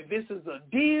you know if this is a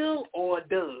deal or a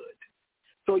dud.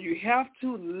 So you have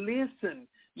to listen.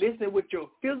 Listen with your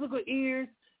physical ears.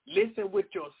 Listen with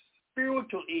your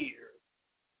spiritual ears.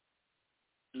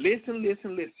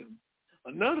 Listen.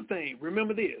 Another thing,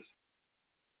 remember this.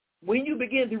 When you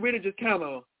begin to really just kind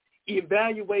of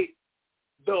evaluate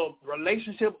the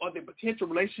relationship or the potential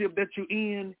relationship that you're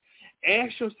in,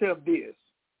 ask yourself this.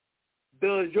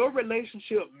 Does your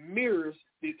relationship mirror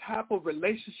the type of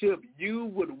relationship you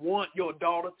would want your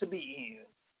daughter to be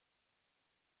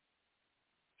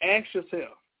in? Ask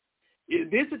yourself, is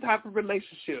this the type of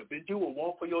relationship that you would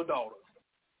want for your daughter?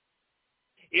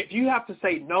 If you have to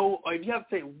say no, or if you have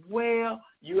to say, well,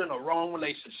 you're in a wrong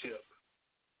relationship.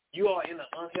 You are in an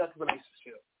unhealthy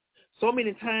relationship. So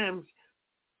many times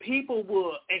people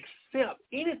will accept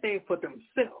anything for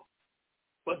themselves,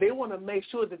 but they want to make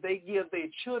sure that they give their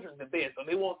children the best, or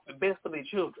they want the best for their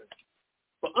children.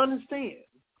 But understand,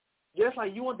 just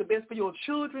like you want the best for your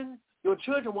children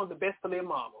want the best for their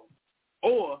mama,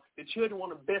 or the children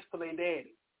want the best for their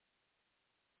daddy.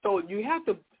 So you have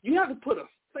to put a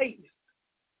face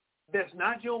that's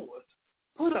not yours.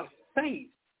 Put a face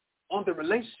on the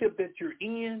relationship that you're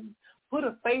in. Put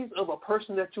a face of a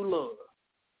person that you love.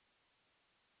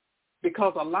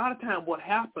 Because a lot of times what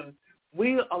happens,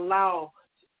 we allow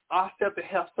ourselves to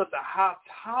have such a high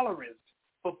tolerance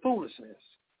for foolishness.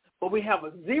 But we have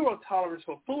a zero tolerance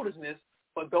for foolishness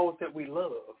for those that we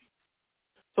love.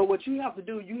 So what you have to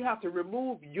do, you have to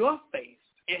remove your face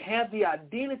and have the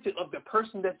identity of the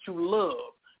person that you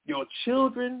love. Your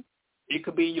children, it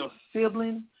could be your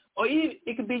sibling, or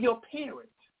it could be your parents.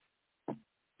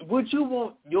 Would you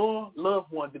want your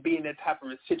loved one to be in that type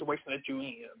of situation that you're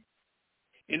in?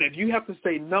 And if you have to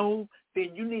say no,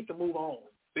 then you need to move on,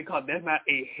 because that's not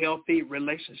a healthy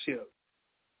relationship.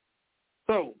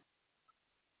 So,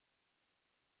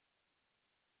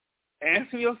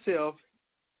 asking yourself,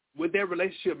 would that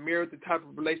relationship mirror the type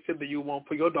of relationship that you want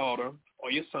for your daughter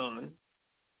or your son?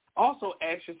 Also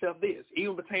ask yourself this,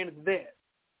 even pertaining to that.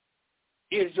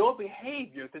 Is your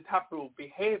behavior the type of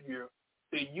behavior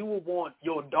that you would want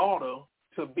your daughter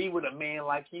to be with a man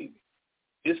like you?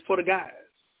 It's for the guys.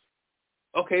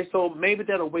 Okay, so maybe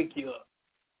that'll wake you up.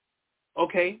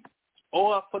 Okay?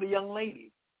 Or for the young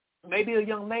lady. Maybe a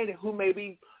young lady who may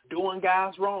be doing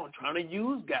guys wrong, trying to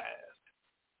use guys.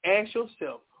 Ask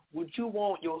yourself, would you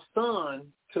want your son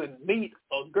to meet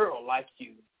a girl like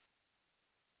you?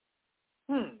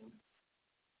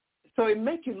 So it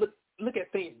makes you look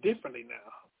at things differently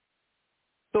now.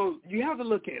 So you have to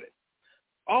look at it.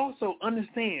 Also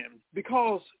understand,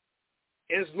 because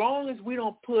as long as we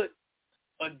don't put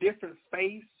a different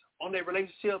face on that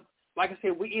relationship, like I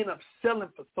said, we end up selling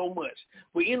for so much.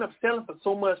 We end up selling for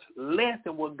so much less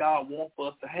than what God wants for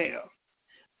us to have.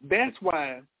 That's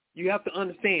why you have to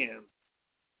understand,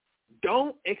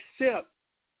 don't accept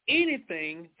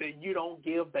anything that you don't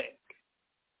give back.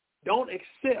 Don't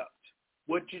accept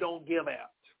what you don't give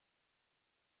out.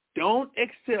 Don't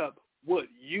accept what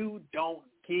you don't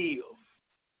give.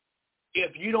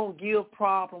 If you don't give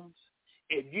problems,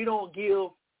 if you don't give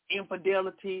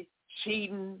infidelity,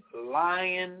 cheating,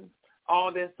 lying,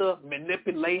 all that stuff,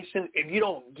 manipulation, if you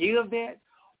don't give that,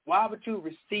 why would you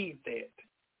receive that?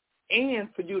 And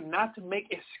for you not to make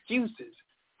excuses.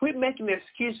 Quit making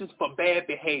excuses for bad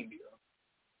behavior.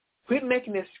 Quit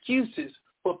making excuses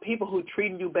for people who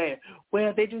treating you bad.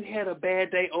 Well, they just had a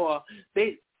bad day, or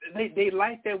they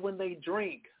like that when they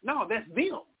drink. No, that's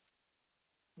them.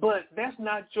 But that's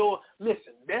not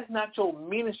that's not your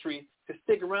ministry to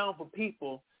stick around for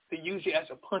people to use you as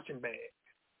a punching bag.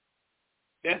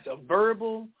 That's a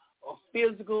verbal, a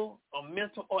physical, a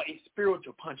mental, or a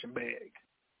spiritual punching bag.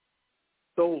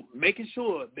 So making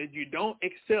sure that you don't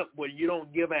accept what you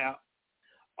don't give out.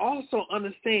 Also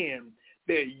understand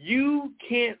that you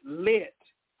can't let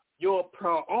your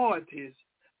priorities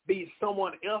be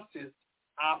someone else's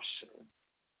option.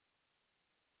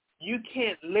 You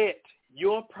can't let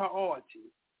your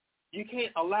priorities, you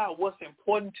can't allow what's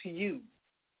important to you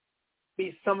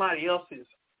be somebody else's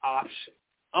option.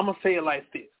 I'm going to say it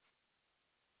like this.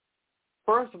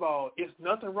 First of all, it's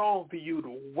nothing wrong for you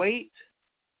to wait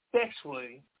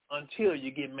sexually until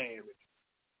you get married.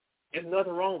 There's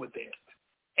nothing wrong with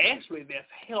that. Actually, that's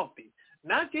healthy.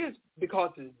 Not just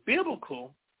because it's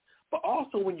biblical, but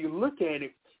also when you look at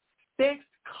it, sex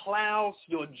clouds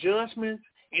your judgments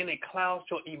and it clouds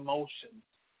your emotions.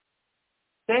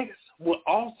 Sex will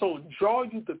also draw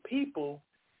you to people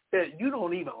that you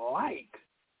don't even like.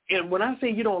 And when I say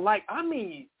you don't like, I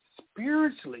mean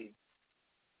spiritually.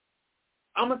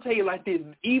 I'm going to tell you like this,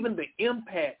 even the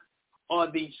impact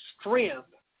or the strength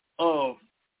of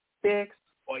sex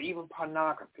or even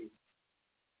pornography.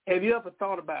 Have you ever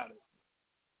thought about it?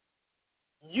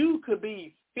 You could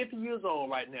be 50 years old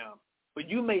right now, but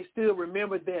you may still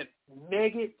remember that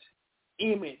naked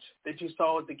image that you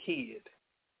saw as a kid.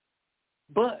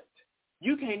 But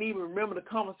you can't even remember the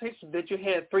conversation that you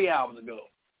had 3 hours ago.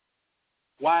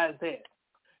 Why is that?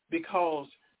 Because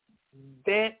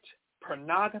that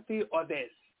pornography or that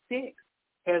sex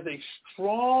has a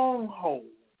stronghold.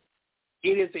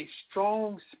 It is a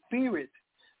strong spirit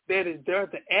that is there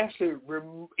to actually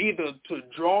either to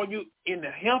draw you in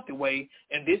a healthy way,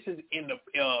 and this is in the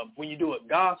when you do it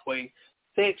God's way,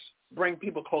 sex bring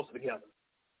people closer together.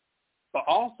 But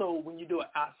also when you do it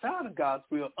outside of God's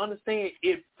will, understand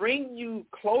it brings you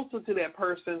closer to that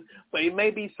person, but it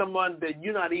may be someone that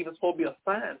you're not even supposed to be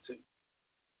assigned to.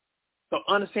 So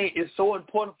understand it's so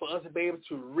important for us to be able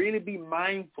to really be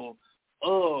mindful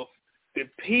of the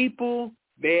people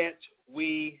that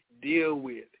we deal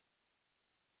with.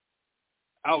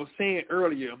 I was saying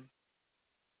earlier,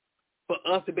 for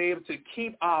us to be able to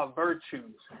keep our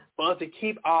virtues, for us to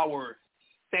keep our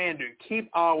standard, keep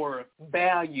our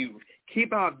values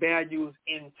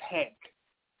intact.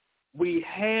 We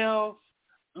have,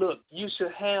 look, you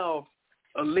should have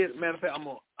a list. Matter of fact,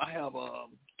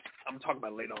 I'm talking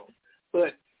about it later on.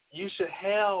 But you should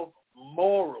have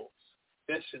morals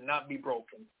that should not be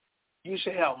broken. You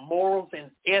should have morals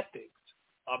and ethics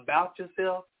about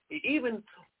yourself, even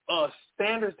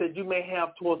standards that you may have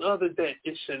towards others that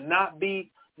it should not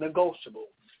be negotiable.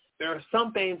 There are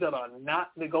some things that are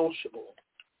not negotiable.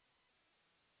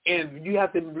 And you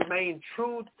have to remain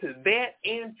true to that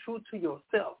and true to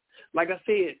yourself. Like I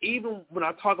said, even when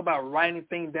I talk about writing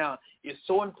things down, it's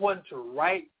so important to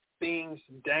write things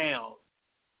down.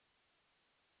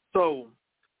 So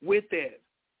with that,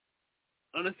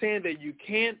 understand that you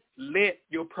can't let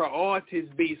your priorities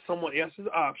be someone else's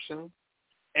option,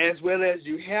 as well as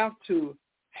you have to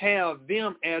have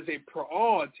them as a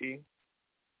priority.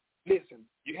 Listen,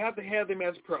 you have to have them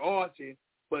as a priority,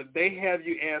 but they have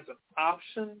you as an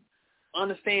option.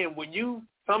 Understand, when you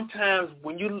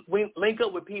link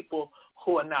up with people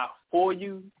who are not for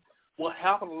you, what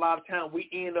happens a lot of times, we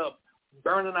end up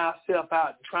burning ourselves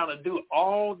out trying to do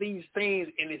all these things,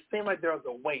 and it seems like there's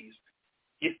a waste.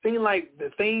 It seems like the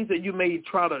things that you may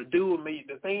try to do,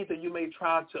 the things that you may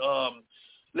try to,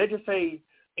 let's just say,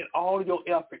 in all your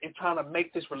effort in trying to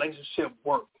make this relationship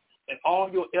work, and all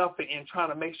your effort in trying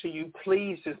to make sure you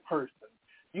please this person,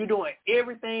 you're doing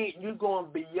everything, you're going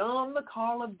beyond the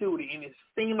call of duty, and it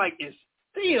seems like it's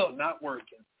still not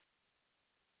working.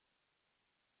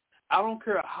 I don't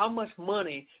care how much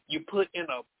money you put in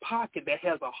a pocket that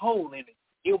has a hole in it.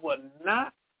 It will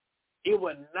not it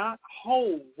will not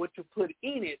hold what you put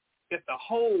in it if the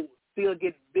hole still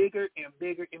gets bigger and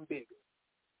bigger and bigger.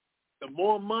 The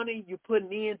more money you're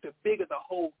putting in, the bigger the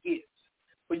hole gets.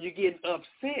 But you're getting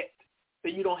upset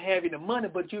that you don't have any money,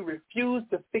 but you refuse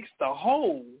to fix the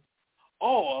hole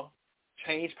or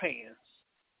change pants.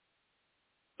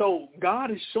 So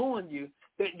God is showing you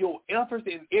that your efforts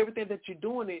and everything that you're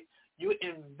doing, you're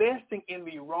investing in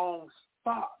the wrong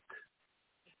stock.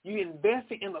 You're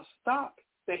investing in a stock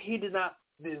that he did not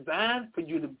design for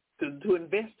you to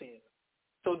invest in.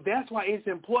 So that's why it's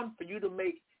important for you to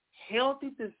make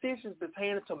healthy decisions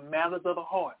pertaining to matters of the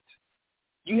heart.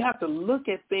 You have to look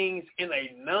at things in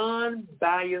a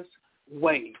non-biased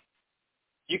way.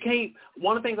 You can't,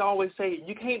 one of the things I always say,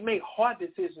 you can't make heart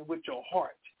decisions with your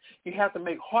heart. You have to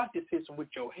make heart decisions with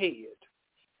your head.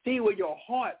 See where your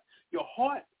heart,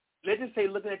 let's just say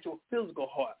looking at your physical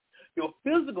heart. Your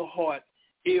physical heart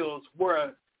is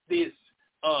where this,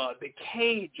 the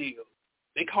cage is.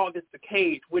 They call this the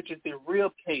cage, which is the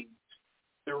rib cage.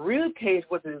 The rib cage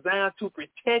was designed to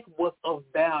protect what's of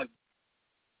value.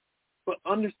 But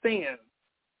understand,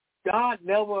 God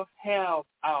never have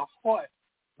our heart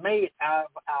made out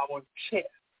of our chest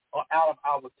or out of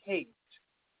our cage.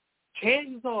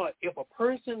 Chances are, if a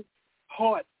person's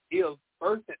heart is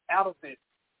bursted out of this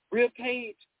rib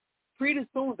cage, pretty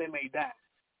soon they may die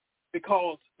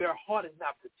because their heart is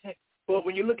not protected. But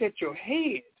when you look at your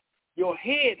head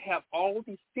have all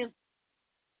these senses: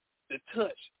 the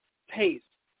touch, taste,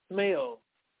 smell,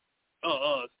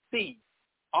 see,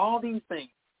 all these things.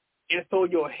 And so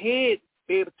your head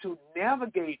be able to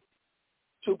navigate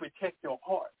to protect your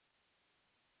heart.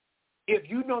 If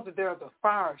you know that there's a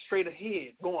fire straight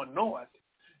ahead going north,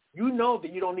 you know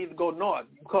that you don't need to go north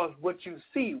because what you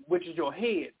see, which is your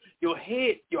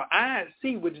eyes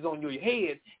see which is on your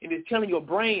head, and it's telling your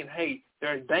brain, hey,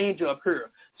 there's danger up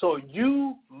here. So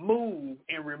you move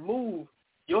and remove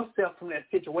yourself from that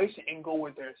situation and go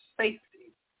where there's safety.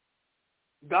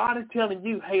 God is telling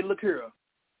you, hey, look here.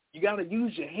 You got to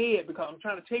use your head because I'm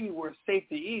trying to tell you where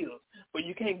safety is. But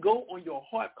you can't go on your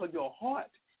heart because your heart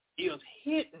is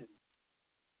hidden.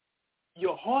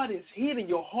 Your heart is hidden.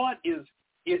 Your heart is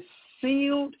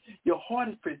sealed. Your heart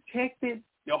is protected.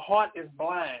 Your heart is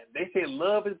blind. They say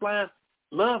love is blind.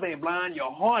 Love ain't blind.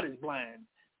 Your heart is blind.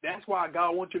 That's why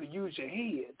God wants you to use your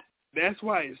head. That's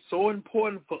why it's so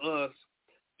important for us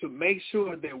to make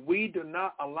sure that we do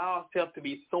not allow ourselves to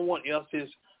be someone else's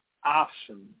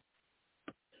option.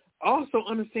 Also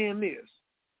understand this.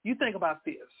 You think about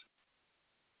this.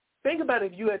 Think about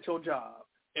if you at your job.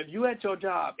 If you at your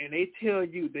job and they tell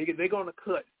you they're going to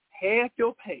cut half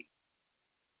your pay,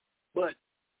 but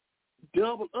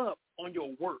double up on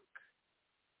your work.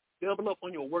 Double up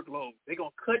on your workload. They're going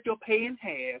to cut your pay in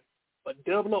half, but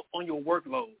double up on your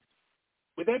workload.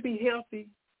 Would that be healthy?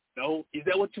 No. Is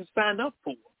that what you signed up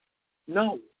for?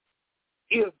 No.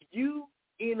 If you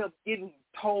end up getting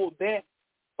told that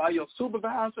by your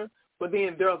supervisor, but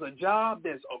then there's a job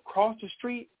that's across the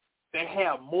street that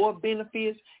have more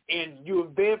benefits and you're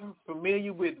very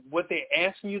familiar with what they're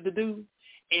asking you to do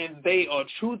and they are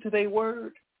true to their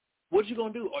word, what you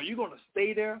going to do? Are you going to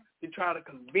stay there to try to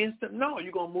convince them? No,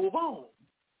 you're going to move on.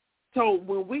 So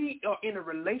when we are in a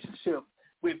relationship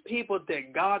with people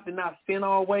that God did not send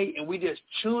our way and we just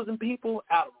choosing people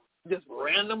out just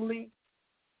randomly,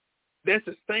 that's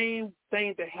the same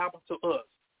thing that happens to us.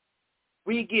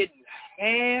 We get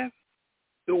half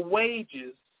the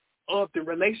wages of the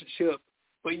relationship,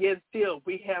 but yet still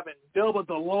we haven't doubled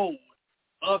the load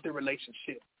of the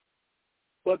relationship.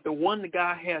 But the one that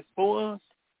God has for us,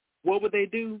 what would they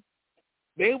do?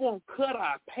 They won't cut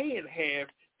our pay in half.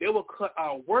 They will cut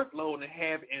our workload in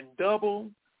half and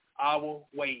double our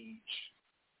wage.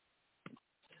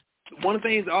 One of the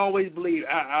things I always believe,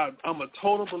 I'm a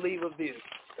total believer of this.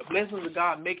 The blessings of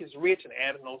God make us rich and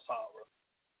add no sorrow.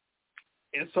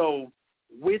 And so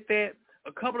with that,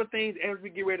 a couple of things as we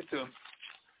get ready to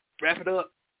wrap it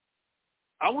up,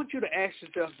 I want you to ask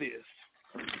yourself this.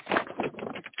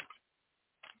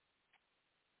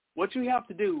 What you have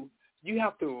to do, you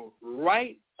have to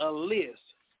write a list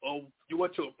of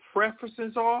what your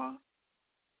preferences are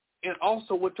and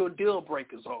also what your deal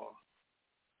breakers are.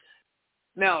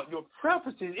 Now, your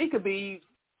preferences, it could be,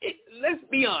 let's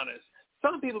be honest,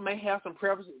 some people may have some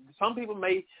preferences. Some people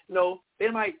may, they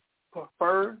might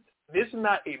prefer, this is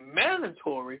not a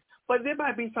mandatory, but there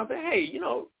might be something, hey,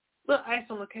 little ice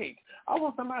on the cake. I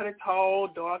want somebody tall,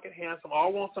 dark, and handsome. Or I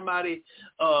want somebody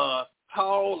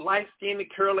tall, light-skinned,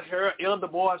 curly hair, elder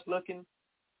boys looking.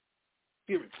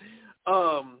 Excuse me.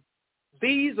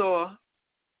 These are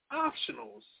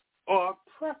optionals or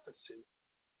preferences,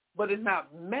 but it's not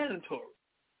mandatory.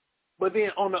 But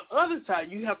then on the other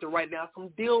side, you have to write down some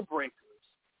deal breakers.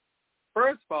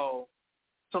 First of all,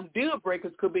 some deal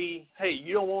breakers could be, hey,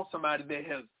 you don't want somebody that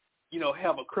has,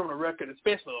 have a criminal record,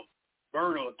 especially a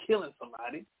murder or killing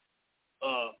somebody,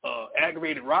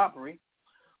 aggravated robbery,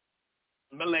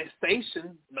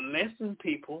 molestation, molesting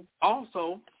people.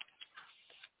 Also,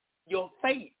 your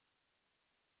faith.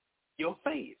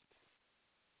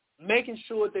 Making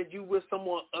sure that you with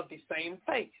someone of the same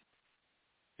faith.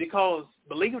 Because,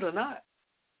 believe it or not,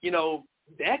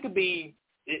 that could be,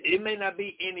 it may not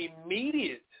be an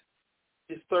immediate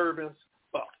disturbance,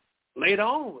 but later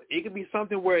on, it could be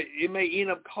something where it may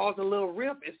end up causing a little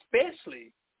rift,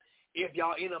 especially if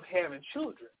y'all end up having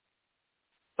children.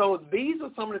 So these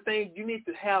are some of the things you need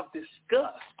to have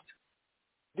discussed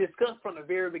from the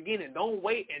very beginning. Don't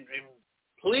wait and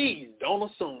please don't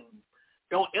assume.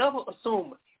 Don't ever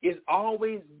assume. It's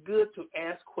always good to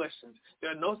ask questions.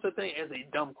 There are no such thing as a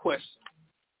dumb question.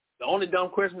 The only dumb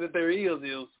question that there is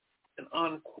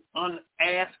an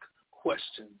unasked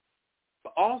question.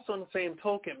 But also in the same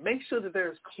token, make sure that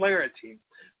there's clarity.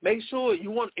 Make sure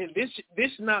and this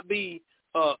should not be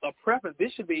a preference.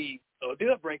 This should be a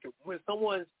deal breaker when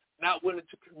someone's not willing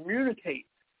to communicate,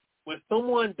 when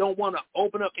someone don't want to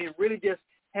open up and really just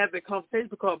have the conversation,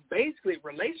 because basically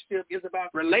relationship is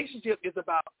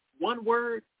about one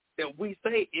word that we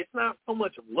say. It's not so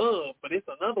much love, but it's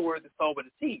another word that's over the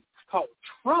T. It's called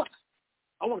trust.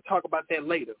 I want to talk about that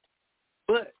later.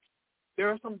 But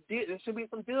there should be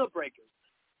some deal breakers.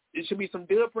 It should be some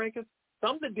deal breakers.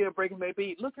 Some of the deal breakers may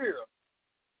be, look here,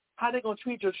 how they going to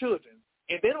treat your children.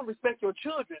 If they don't respect your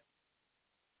children,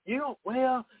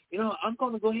 I'm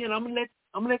going to go ahead and I'm going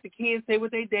to let the kids stay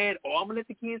with their dad, or I'm going to let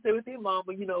the kids stay with their mom,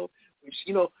 but,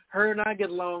 her and I get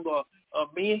along, or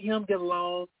me and him get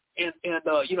along, and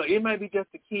it might be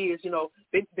just the kids,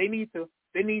 they need to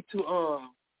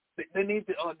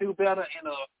do better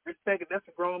and respect it. That's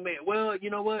a grown man. Well, you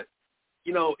know what?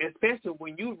 Especially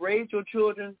when you raise your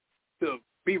children to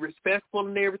be respectful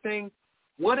and everything,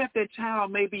 what if that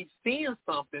child may be seeing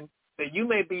something that you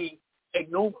may be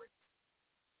ignoring?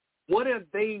 What if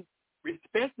they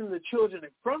respecting the children in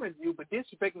front of you but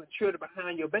disrespecting the children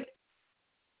behind your back?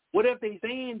 What if they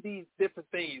saying these different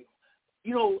things?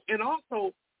 And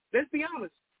also, let's be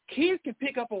honest, kids can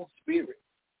pick up on spirit.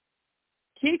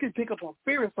 Kids can pick up on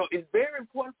spirit, so it's very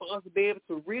important for us to be able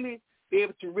to really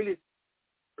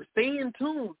stay in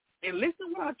tune and listen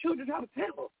to what our children try to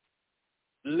tell us.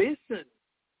 Listen.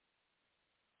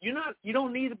 You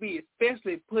don't need to be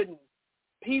especially putting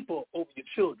people over your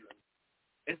children,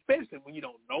 especially when you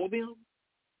don't know them.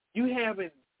 You having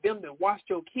them that watch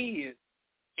your kids,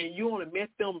 and you only met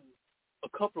them a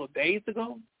couple of days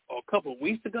ago or a couple of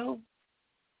weeks ago,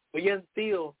 but yet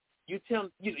still you're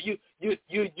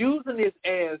using this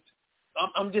as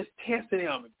I'm just testing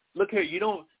them. Look here, you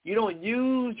don't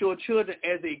use your children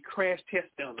as a crash test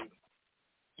dummy.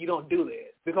 You don't do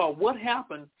that, because what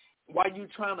happened while you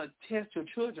trying to test your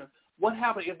children? What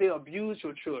happened if they abuse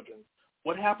your children?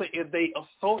 What happened if they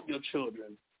assault your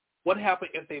children? What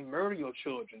happened if they murder your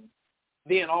children?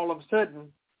 Then all of a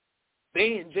sudden,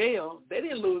 they in jail. They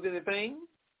didn't lose anything,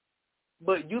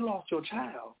 but you lost your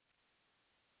child.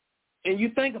 And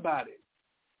you think about it.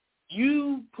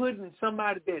 You putting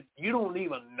somebody that you don't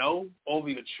even know over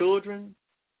your children,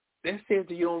 that says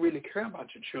that you don't really care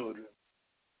about your children.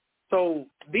 So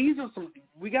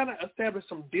we got to establish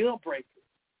some deal breakers.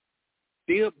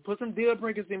 Put some deal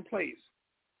breakers in place.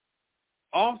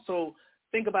 Also,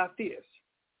 think about this.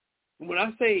 When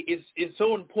I say it's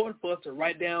so important for us to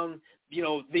write down,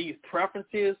 these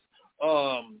preferences,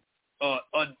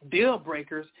 deal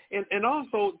breakers, and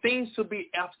also things should be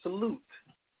absolute.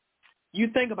 You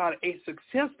think about it, a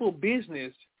successful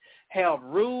business have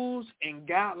rules and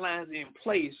guidelines in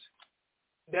place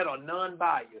that are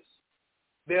non-biased.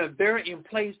 They're there in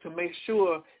place to make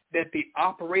sure that the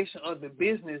operation of the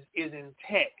business is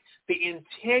intact. The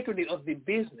integrity of the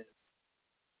business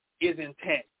is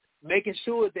intact. Making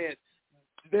sure that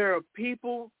there are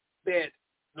people that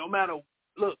no matter,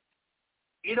 look,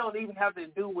 it don't even have to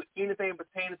do with anything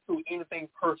pertaining to anything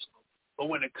personal. But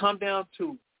when it comes down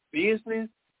to business,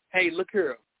 hey, look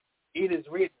here, it is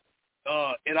written.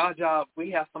 At our job, we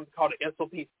have something called the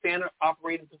SOP, Standard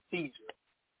Operating Procedure,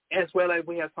 as well as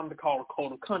we have something called a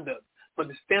Code of Conduct. But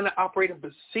the Standard Operating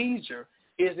Procedure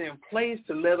is in place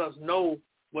to let us know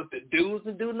what the do's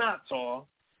and do-nots are,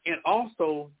 and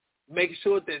also make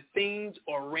sure that things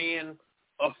are ran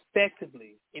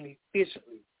effectively and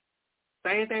efficiently.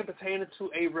 Same thing pertaining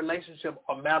to a relationship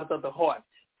or matters of the heart.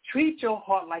 Treat your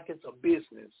heart like it's a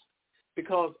business,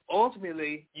 because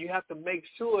ultimately you have to make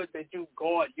sure that you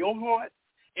guard your heart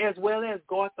as well as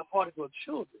guard the heart of your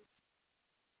children.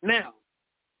 Now,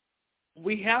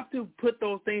 we have to put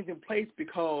those things in place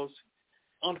because,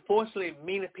 unfortunately,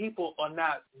 many people are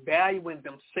not valuing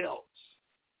themselves,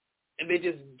 and they're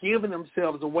just giving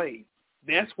themselves away.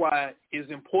 That's why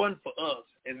it's important for us,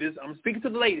 and this I'm speaking to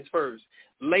the ladies first.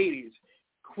 Ladies,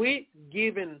 quit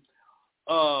giving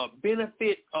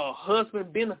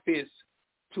husband benefits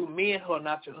to men who are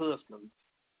not your husband.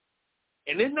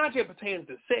 And it's not just pertaining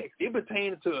to sex. It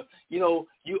pertains to, you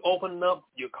opening up,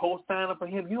 you co-signing for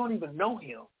him. You don't even know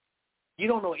him. You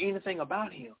don't know anything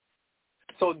about him.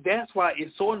 So that's why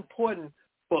it's so important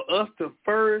for us to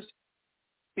first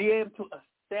be able to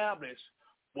establish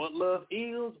what love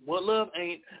is, what love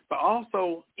ain't, but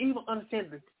also even understand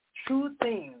the true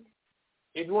thing.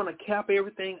 If you want to cap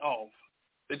everything off,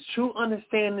 the true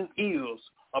understanding is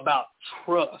about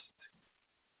trust.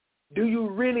 Do you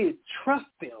really trust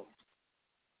them?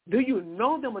 Do you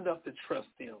know them enough to trust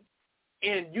them?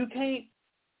 And you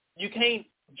can't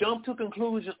jump to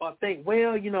conclusions or think,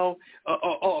 well,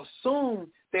 or assume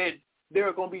that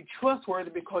they're going to be trustworthy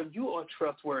because you are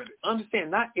trustworthy.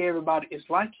 Understand, not everybody is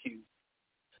like you.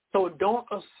 So don't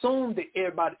assume that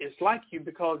everybody is like you,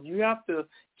 because you have to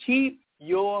keep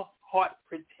your heart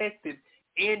protected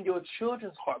and your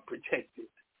children's heart protected.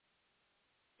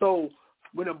 So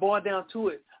when it boils down to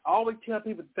it, I always tell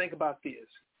people to think about this.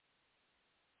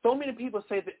 So many people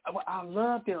say that, well, I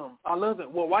love him. I love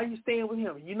him. Well, why are you staying with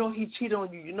him? You know he cheated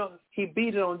on you. You know he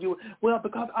beat it on you. Well,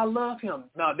 because I love him.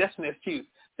 No, that's an excuse.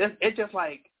 It's just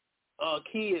like a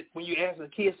kid, when you ask a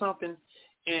kid something,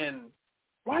 and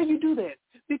why you do that?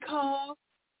 Because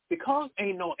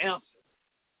ain't no answer.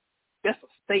 That's a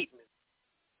statement.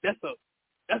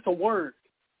 That's a word.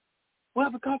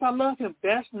 Well, because I love him.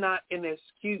 That's not an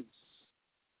excuse.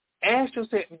 Ask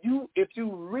yourself, if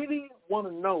you really want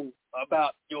to know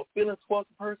about your feelings for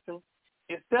the person,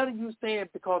 instead of you saying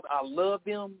because I love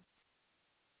them,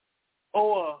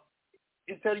 or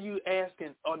instead of you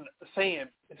asking or saying,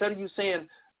 instead of you saying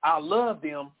I love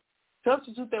them,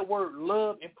 substitute that word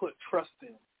love and put trust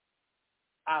them.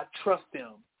 I trust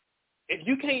them. If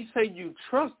you can't say you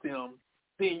trust them,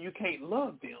 then you can't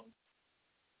love them.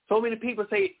 So many people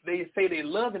say they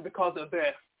love them because of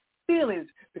their feelings,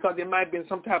 because there might be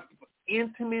some type of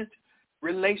intimate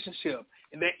relationship.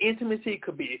 And that intimacy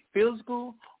could be a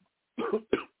physical,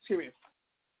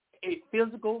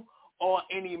 or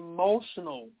an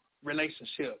emotional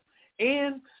relationship.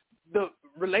 And the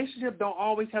relationship don't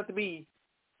always have to be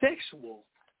sexual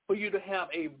for you to have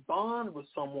a bond with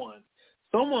someone.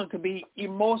 Someone could be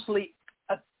emotionally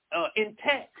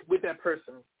intact with that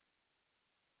person.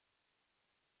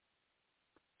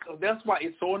 So that's why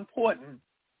it's so important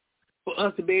for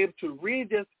us to be able to really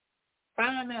just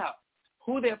find out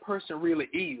who that person really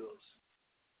is.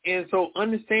 And so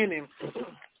understanding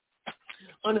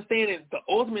the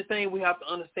ultimate thing we have to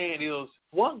understand is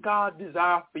what God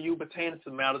desires for you pertaining to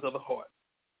the matters of the heart.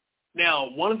 Now,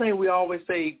 one of the things we always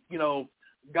say,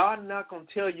 God is not going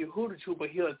to tell you who to choose, but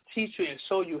he'll teach you and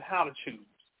show you how to choose.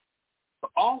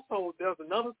 But also, there's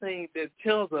another thing that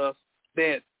tells us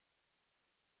that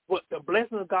what the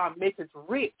blessing of God makes it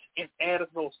rich and addeth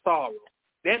no sorrow.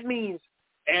 That means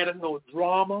addeth no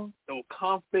drama, no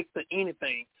conflict or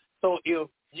anything. So if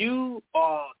you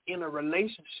are in a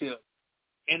relationship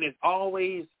and it's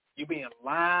always you're being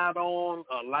lied on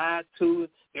or lied to,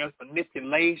 there's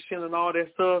manipulation and all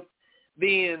that stuff,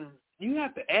 then you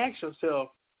have to ask yourself,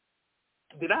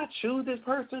 did I choose this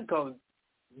person? Because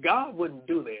God wouldn't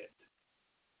do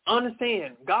that.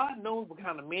 Understand, God knows what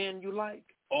kind of man you like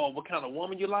or what kind of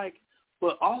woman you like,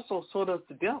 but also so does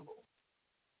the devil.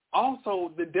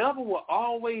 Also, the devil will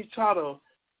always try to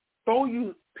throw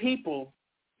you people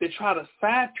that try to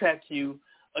sidetrack you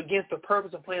against the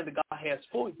purpose and plan that God has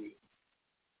for you.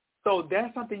 So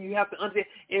that's something you have to understand.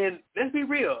 And let's be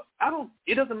real.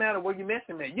 It doesn't matter where you met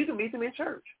them at. You can meet them in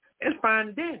church. It's fine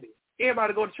and dandy.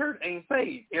 Everybody go to church ain't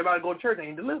saved. Everybody go to church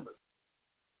ain't delivered.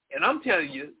 And I'm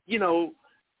telling you,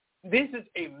 this is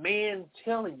a man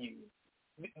telling you.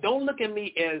 Don't look at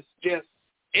me as just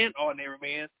an ordinary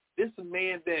man. This is a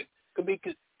man that could be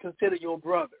considered your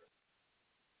brother,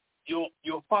 your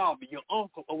father, your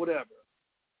uncle, or whatever.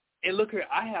 And look here,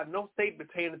 I have no stake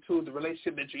pertaining to the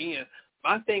relationship that you're in.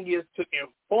 My thing is to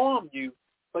inform you,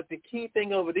 but the key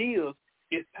thing of it is,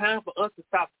 it's time for us to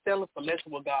stop settling for less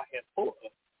than what God has for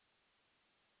us.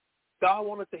 God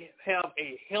wants us to have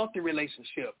a healthy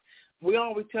relationship. We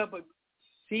always tell people,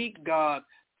 seek God,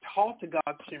 talk to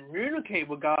God, communicate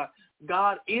with God.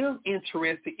 God is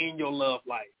interested in your love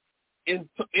life. And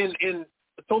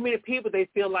so many people, they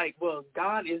feel like, well,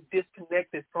 God is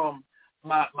disconnected from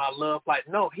my love life.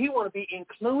 No, he want to be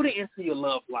included into your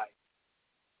love life.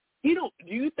 Do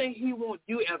you think he wants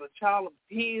you as a child of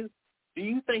his? Do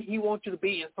you think he wants you to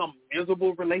be in some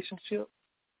miserable relationship?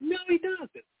 No, he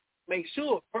doesn't. Make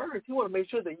sure first, he want to make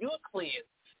sure that you're cleansed.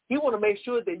 He want to make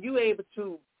sure that you're able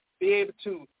to be able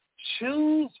to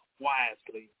choose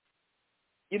wisely.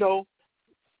 You know,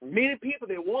 many people,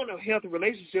 they want a healthy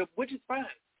relationship, which is fine.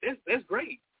 That's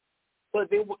great. But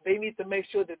they need to make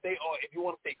sure that they are, if you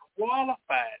want to say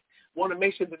qualified, want to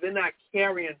make sure that they're not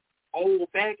carrying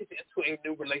old baggage into a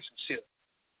new relationship.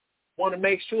 Want to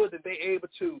make sure that they're able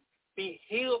to be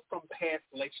healed from past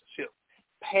relationships,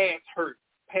 past hurt,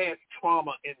 past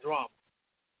trauma and drama.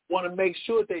 Want to make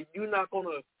sure that you're not going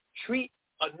to treat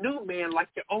a new man like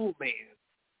your old man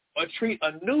or treat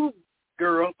a new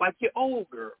girl like your old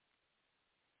girl.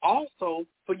 Also,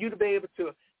 for you to be able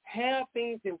to have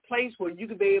things in place where you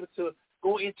can be able to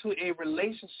go into a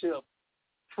relationship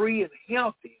free and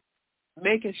healthy,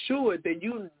 making sure that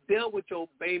you dealt with your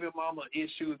baby mama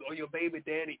issues or your baby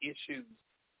daddy issues,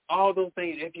 all those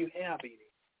things if you have any.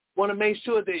 Want to make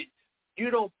sure that you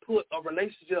don't put a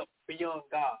relationship beyond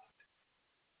God.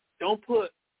 Don't put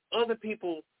other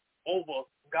people over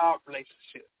God's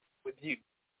relationship with you.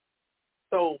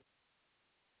 So,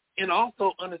 and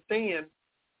also understand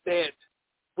that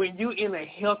when you're in a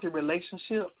healthy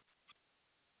relationship,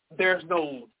 there's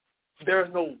no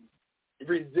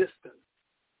resistance.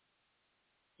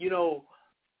 You know,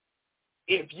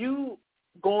 if you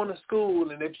going to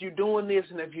school and if you're doing this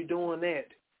and if you're doing that,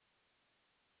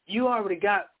 you already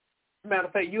got, matter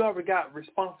of fact, you already got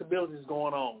responsibilities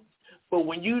going on. But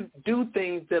when you do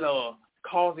things that are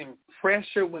causing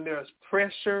pressure, when there's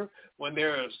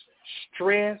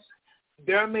stress,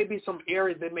 there may be some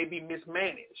areas that may be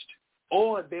mismanaged,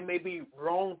 or there may be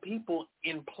wrong people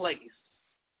in place.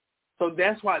 So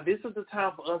that's why this is the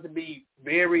time for us to be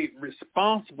very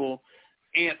responsible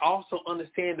and also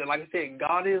understand that, like I said,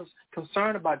 God is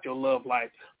concerned about your love life.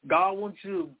 God wants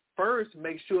you to first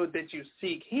make sure that you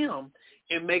seek him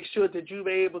and make sure that you're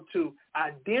able to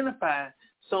identify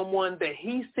someone that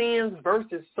he sends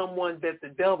versus someone that the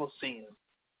devil sends.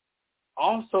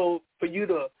 Also, for you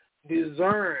to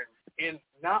discern and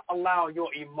not allow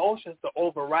your emotions to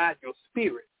override your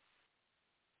spirit.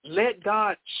 Let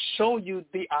God show you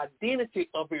the identity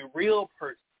of a real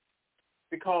person,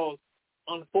 because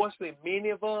unfortunately many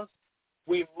of us,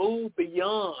 we move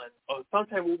beyond, or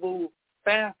sometimes we move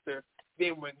faster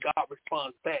than when God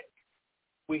responds back.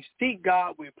 We seek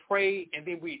God, we pray, and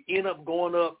then we end up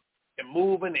going up and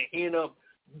moving and end up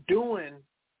doing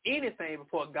anything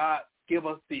before God give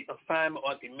us the assignment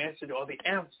or the message or the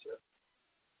answer.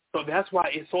 So that's why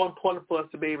it's so important for us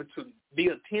to be able to be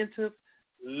attentive,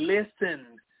 listen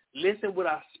with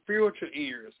our spiritual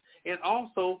ears, and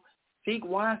also seek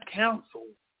wise counsel.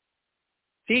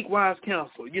 Seek wise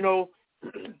counsel. You know,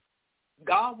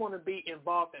 God want to be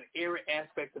involved in every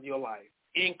aspect of your life,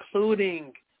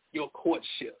 including your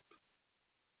courtship,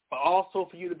 but also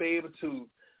for you to be able to,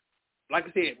 like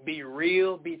I said, be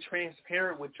real, be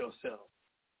transparent with yourself.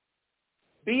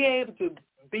 Be able to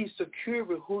be secure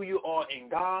with who you are in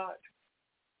God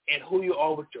and who you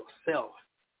are with yourself.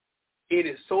 It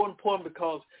is so important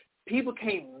because people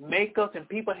can't make us, and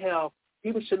people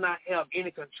should not have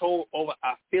any control over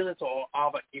our feelings or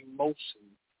our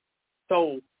emotions.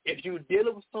 So if you're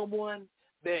dealing with someone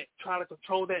that try to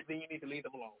control that, then you need to leave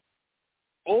them alone.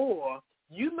 Or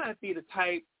you might be the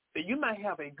type that you might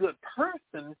have a good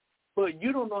person, but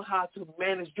you don't know how to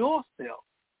manage yourself.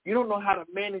 You don't know how to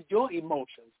manage your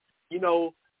emotions. You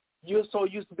know, you're so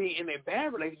used to being in a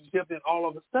bad relationship, and all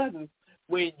of a sudden,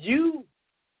 when you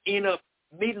end up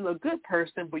meeting a good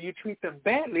person, but you treat them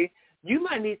badly, you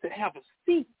might need to have a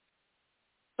seat.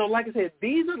 So like I said,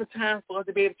 these are the times for us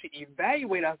to be able to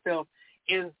evaluate ourselves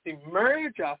and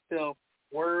submerge ourselves,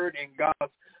 word and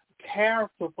God's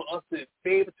character, for us to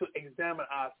be able to examine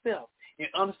ourselves and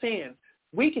understand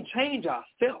we can change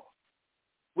ourselves.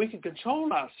 We can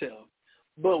control ourselves,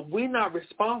 but we're not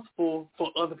responsible for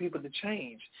other people to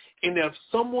change. And if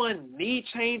someone needs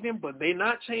changing, but they're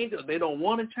not changing, or they don't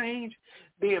want to change,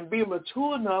 then be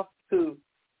mature enough to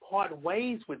part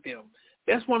ways with them.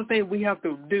 That's one thing we have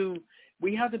to do.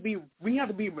 We have to be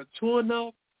mature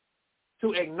enough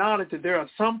to acknowledge that there are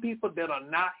some people that are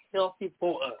not healthy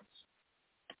for us.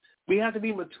 We have to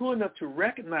be mature enough to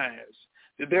recognize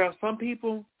that there are some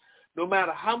people, no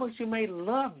matter how much you may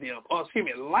love them, or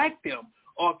like them,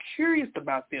 or curious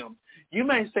about them, you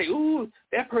may say, "Ooh,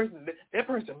 that person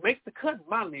makes the cut in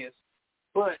my list,"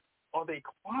 but are they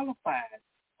qualified?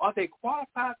 Are they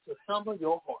qualified to humble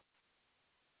your heart?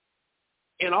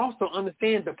 And also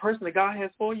understand the person that God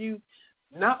has for you,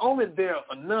 not only they're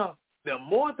enough, they're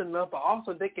more than enough, but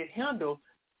also they can handle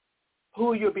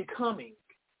who you're becoming.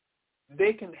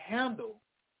 they can handle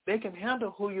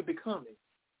who you're becoming.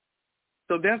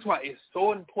 So that's why it's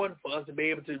so important for us to be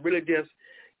able to really just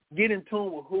get in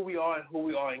tune with who we are and who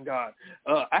we are in God.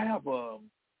 I have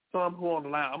some who are on the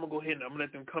line. I'm going to go ahead and I'm going to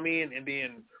let them come in, and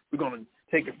then we're going to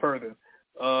take it further.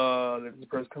 Let this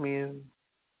person come in.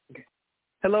 Okay.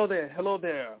 Hello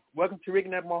there. Welcome to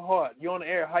Reconnect My Heart. You're on the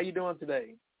air. How you doing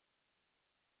today?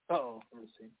 Uh-oh, let me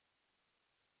see.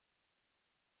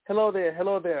 Hello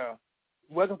there.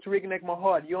 Welcome to Reconnect My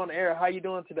Heart. You're on the air. How you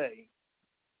doing today?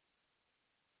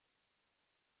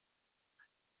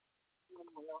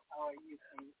 How are you?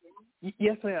 Can you hear me?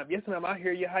 Yes, ma'am. Yes, ma'am. I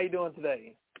hear you. How you doing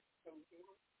today? Can you hear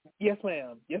me? Yes,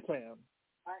 ma'am. Yes, ma'am.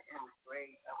 I am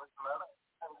great. I was loving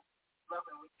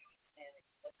what you were saying.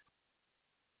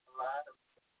 A lot of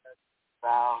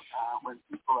about when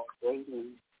people are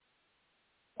dating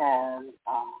and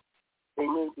they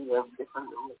may be of different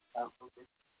religions,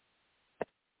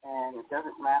 and it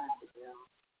doesn't matter to them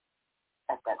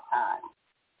at that time.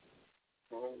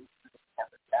 They have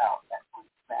a doubt that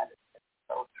matters.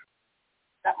 So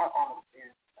that's my own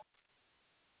experience.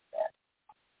 That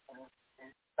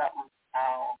it's something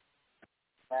how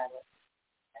matters.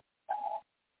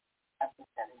 I think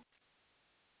that is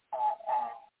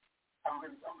I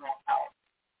really don't know how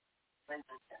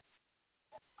religion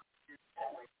is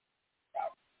always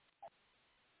about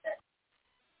that.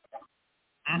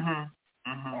 Mm-hmm.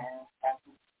 And I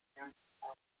think there's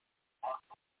also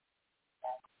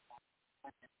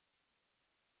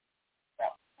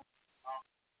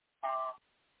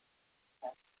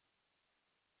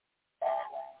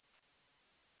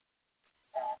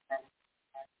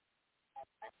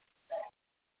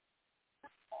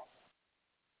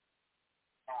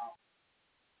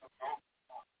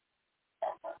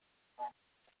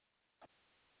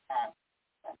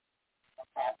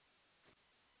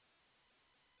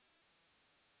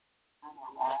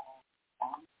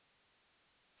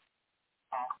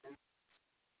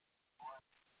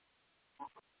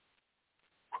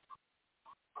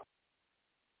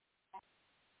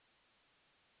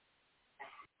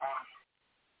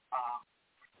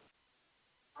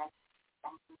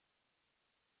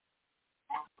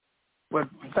Well,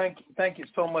 thank you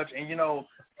so much. And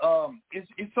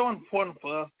it's so important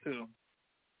for us to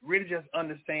really just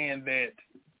understand that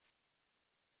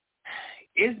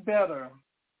it's better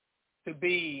to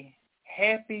be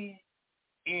happy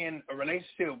in a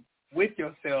relationship with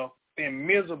yourself than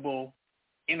miserable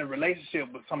in a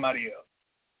relationship with somebody else.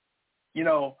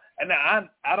 And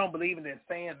I don't believe in that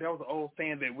saying. There was an old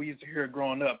saying that we used to hear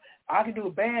growing up. I can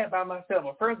do bad by myself.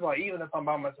 Well, first of all, even if I'm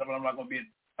by myself, I'm not going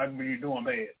to be doing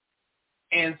bad.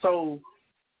 And so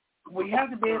we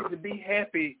have to be able to be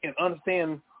happy and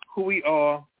understand who we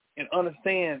are and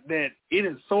understand that it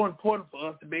is so important for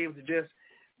us to be able to just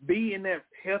be in that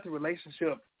healthy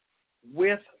relationship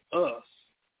with us,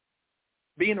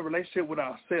 be in a relationship with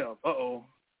ourselves.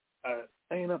 I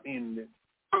ain't up in it.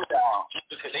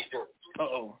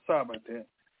 Sorry about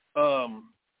that.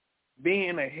 Being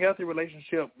in a healthy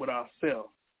relationship with ourselves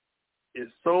is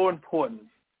so important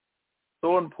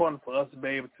for us to be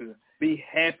able to be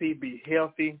happy, be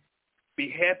happy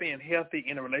and healthy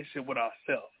in a relationship with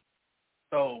ourselves.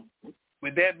 So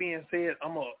with that being said,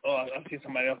 I see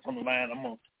somebody else on the line. I'm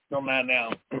going to go line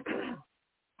now.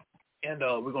 And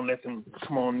we're going to let them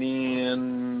come on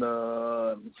in.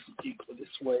 Keep it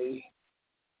this way.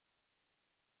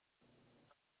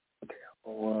 Okay,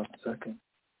 hold on a second.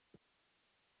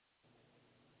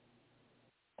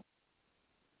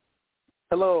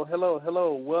 Hello.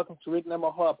 Welcome to Reconnect My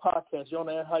Heart podcast. You're on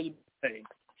the air. How you doing?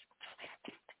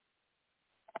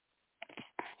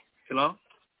 Hello?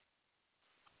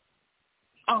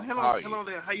 Oh, hello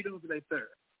there. How you doing today, sir?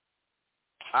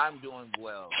 I'm doing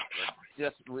well.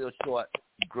 Just real short,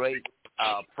 great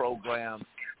program,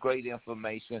 great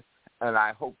information, and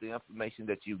I hope the information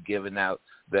that you've given out,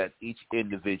 that each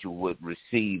individual would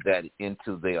receive that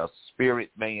into their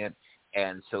spirit, man,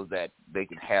 and so that they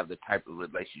can have the type of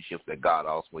relationship that God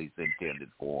always intended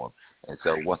for them. And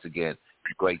so, once again,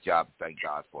 great job. Thank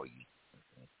God for you.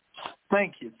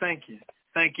 Thank you.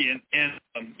 And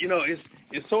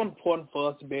it's so important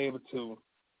for us to be able to,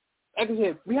 like I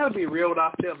said, we have to be real with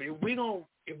ourselves. If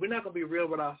we're not gonna be real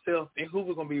with ourselves, then who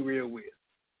we're gonna be real with?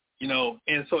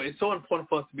 And so it's so important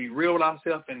for us to be real with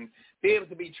ourselves and be able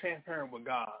to be transparent with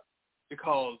God,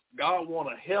 because God want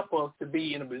to help us to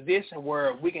be in a position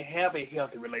where we can have a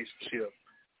healthy relationship.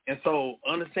 And so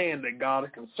understand that God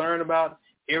is concerned about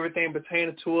everything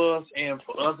pertaining to us, and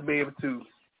for us to be able to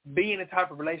be in a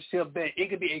type of relationship that it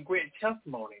could be a great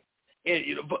testimony. And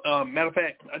matter of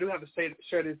fact, I do have to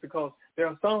share this because there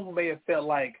are some who may have felt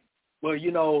like, well,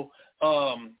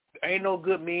 Ain't no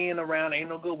good men around, ain't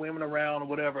no good women around, or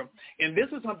whatever. And this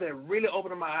is something that really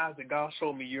opened my eyes that God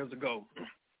showed me years ago.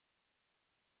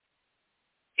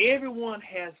 Everyone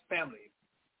has family.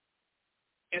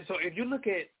 And so if you look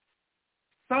at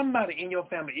somebody in your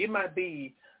family, it might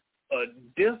be a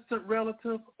distant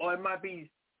relative or it might be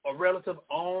a relative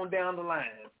on down the line.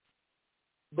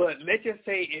 But let's just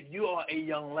say if you are a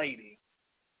young lady,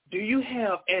 do you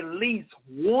have at least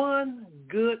one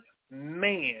good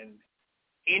man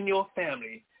in your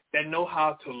family that know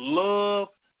how to love,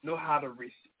 know how to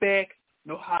respect,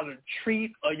 know how to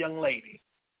treat a young lady?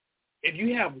 If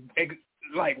you have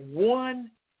like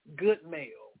one good male,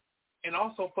 and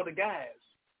also for the guys,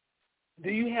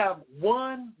 do you have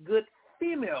one good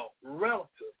female relative?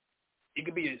 It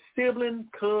could be a sibling,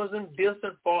 cousin,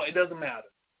 distant, far, it doesn't matter.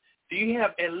 Do you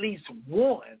have at least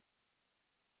one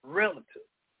relative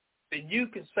that you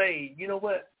can say, you know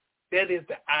what, that is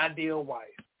the ideal wife?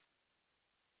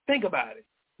 Think about it.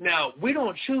 Now, we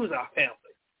don't choose our family,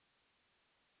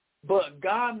 but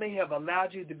God may have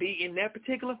allowed you to be in that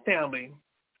particular family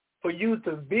for you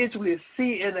to visually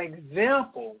see an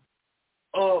example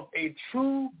of a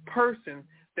true person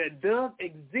that does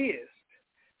exist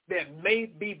that may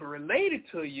be related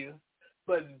to you,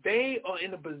 but they are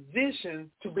in a position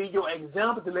to be your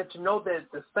example to let you know that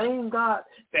the same God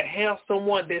that has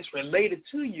someone that's related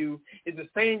to you is the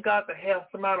same God that has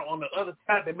somebody on the other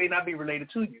side that may not be related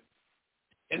to you.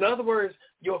 In other words,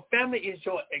 your family is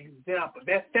your example.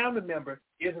 That family member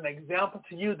is an example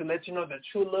to you to let you know that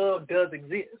true love does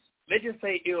exist. Let's just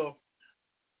say if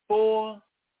 4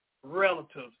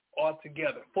 relatives are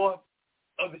together, 4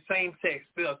 of the same sex,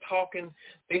 they're talking,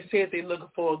 they said they're looking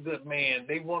for a good man,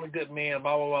 they want a good man,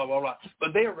 blah, blah, blah, blah, blah,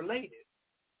 but they're related.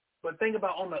 But think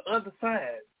about on the other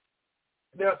side,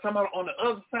 there's somebody on the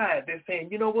other side that's saying,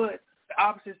 you know what, the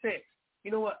opposite sex,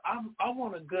 you know what, I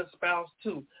want a good spouse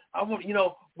too. I want, you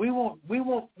know, we're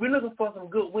looking for some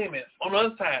good women. On the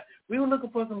other side, we were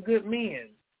looking for some good men.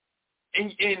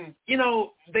 And you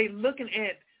know, they looking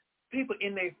at people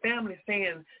in their family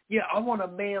saying, yeah, I want a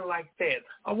man like that.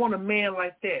 I want a man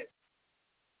like that.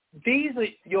 These are,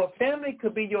 your family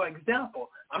could be your example.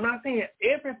 I'm not saying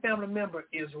every family member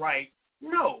is right.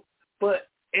 No. But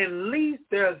at least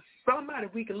there's somebody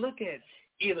we can look at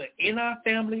either in our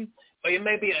family or it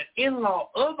may be an in-law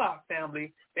of our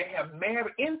family that have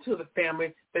married into the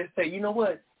family that say, you know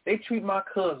what, they treat my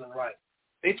cousin right.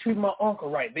 They treat my uncle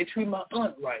right. They treat my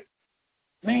aunt right.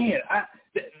 Man,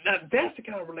 that's the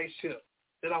kind of relationship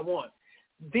that I want.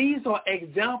 These are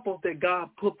examples that God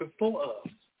put before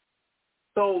us.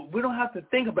 So we don't have to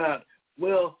think about,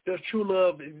 well, does true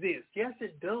love exist? Yes,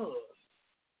 it does.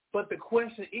 But the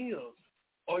question is,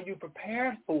 are you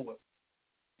prepared for it?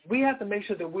 We have to make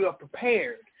sure that we are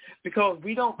prepared because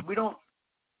we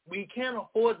can't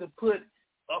afford to put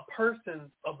a person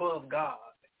above God.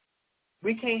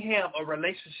 We can't have a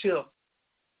relationship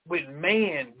with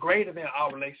man greater than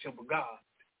our relationship with God.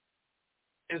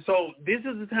 And so this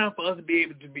is the time for us to be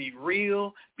able to be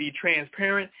real, be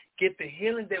transparent, get the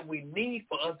healing that we need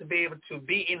for us to be able to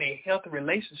be in a healthy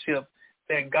relationship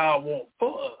that God wants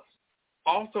for us.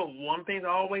 Also, one thing I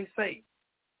always say,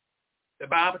 the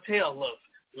Bible tells us,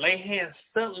 lay hands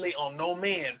suddenly on no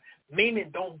man, meaning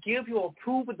don't give your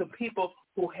approval to people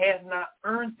who have not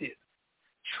earned it.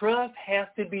 Trust has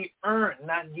to be earned,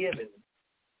 not given.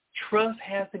 Trust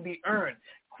has to be earned.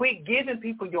 Quit giving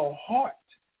people your heart.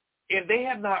 If they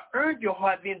have not earned your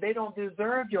heart, then they don't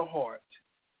deserve your heart.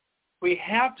 We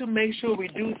have to make sure we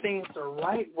do things the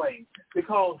right way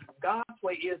because God's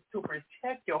way is to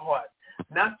protect your heart,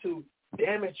 not to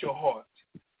damage your heart.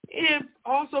 And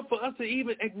also for us to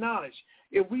even acknowledge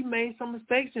if we made some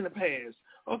mistakes in the past.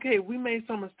 Okay, we made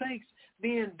some mistakes,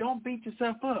 then don't beat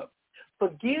yourself up.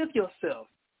 Forgive yourself.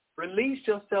 Release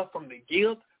yourself from the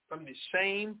guilt, from the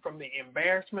shame, from the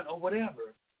embarrassment or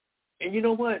whatever. And you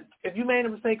know what? If you made a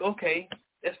mistake, okay,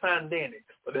 that's fine, Danny.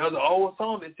 But there's an old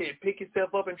song that said, pick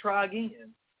yourself up and try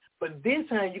again. But this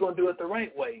time you're going to do it the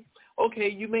right way. Okay,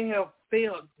 you may have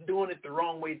failed doing it the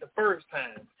wrong way the first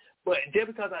time. But just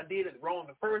because I did it wrong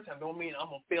the first time don't mean I'm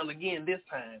going to fail again this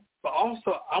time. But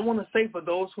also, I want to say for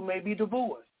those who may be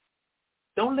divorced,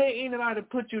 don't let anybody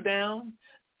put you down.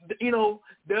 You know,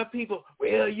 there are people,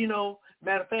 well, you know,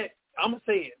 matter of fact, I'm going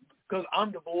to say it because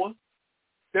I'm divorced.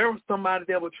 There was somebody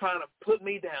that was trying to put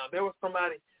me down. There was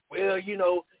somebody, well, you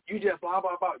know, you just blah,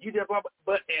 blah, blah, you just blah, blah.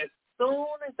 But as soon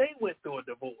as they went through a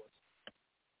divorce,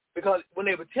 because when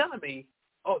they were telling me,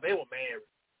 oh, they were married.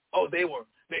 Oh, they were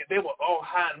all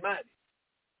high and mighty.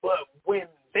 But when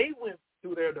they went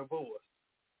through their divorce,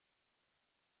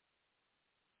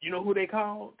 you know who they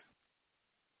called?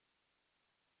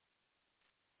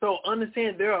 So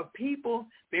understand there are people,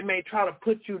 they may try to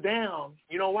put you down.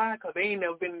 You know why? Because they ain't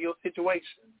never been in your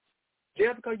situation.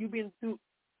 Just because you've been through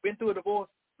a divorce,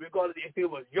 regardless if it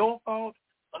was your fault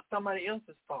or somebody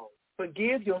else's fault,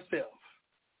 forgive yourself.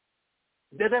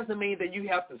 That doesn't mean that you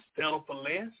have to settle for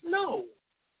less. No.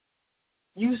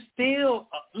 You still,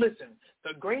 listen,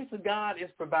 the grace of God is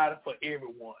provided for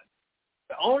everyone.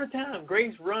 The only time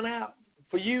grace run out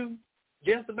for you,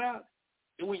 just about,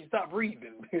 is when you stop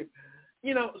breathing.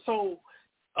 So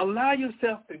allow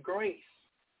yourself the grace.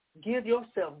 Give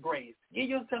yourself grace. Give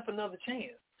yourself another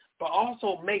chance. But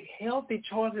also make healthy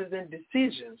choices and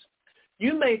decisions.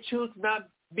 You may choose not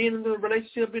being in the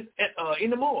relationship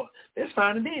anymore. That's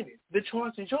fine and dandy. The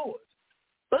choice is yours.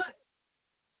 But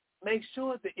make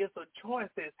sure that it's a choice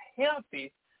that's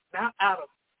healthy, not out of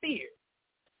fear.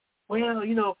 Well,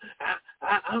 ain't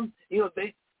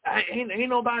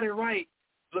nobody right.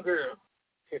 Look, girl,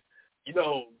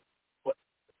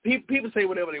 people say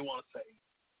whatever they want to say.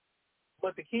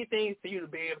 But the key thing is for you to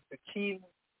be able to keep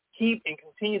and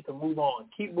continue to move on.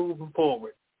 Keep moving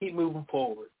forward. Keep moving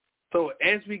forward. So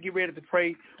as we get ready to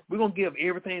pray, we're going to give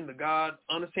everything to God.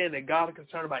 Understand that God is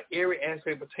concerned about every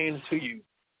aspect pertaining to you.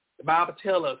 The Bible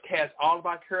tells us, cast all of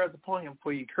our cares upon him,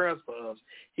 for he cares for us.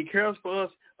 He cares for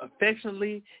us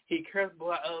affectionately. He cares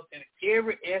for us in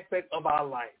every aspect of our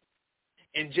life.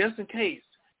 And just in case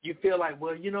you feel like,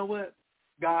 well, you know what,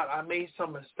 God, I made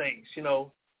some mistakes.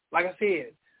 Like I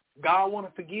said, God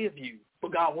wants to forgive you,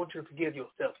 but God wants you to forgive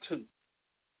yourself too.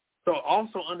 So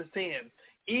also understand,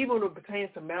 even when it pertains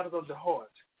to matters of the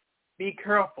heart, be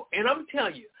careful. And I'm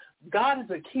telling you, God is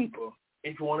a keeper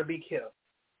if you want to be kept.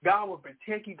 God will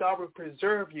protect you. God will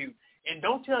preserve you. And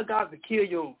don't tell God to kill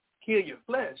your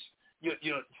flesh,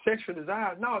 your sexual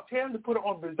desires. No, tell him to put it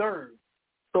on reserve.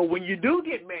 So when you do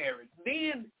get married,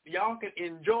 then y'all can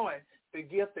enjoy the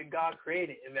gift that God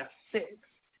created, and that's sex.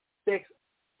 Sex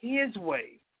his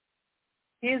way,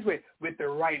 with the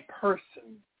right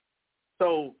person.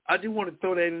 So I just want to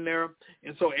throw that in there.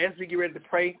 And so as we get ready to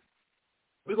pray,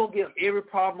 we're going to give every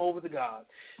problem over to God.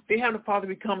 Dear Heavenly Father,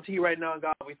 we come to you right now,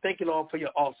 God. We thank you, Lord, for your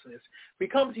awesomeness. We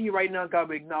come to you right now, God.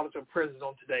 We acknowledge your presence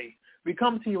on today. We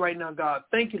come to you right now, God.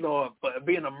 Thank you, Lord, for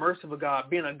being a merciful God,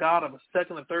 being a God of a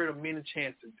second or third of many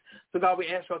chances. So, God, we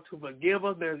ask you to forgive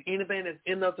us. If there's anything that's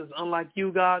in us that's unlike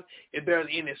you, God, if there's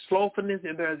any slothfulness,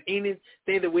 if there's anything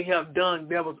that we have done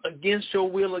that was against your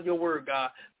will or your word,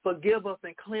 God, forgive us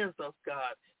and cleanse us,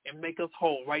 God, and make us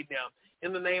whole right now.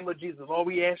 In the name of Jesus, Lord,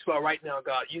 we ask you right now,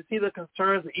 God. You see the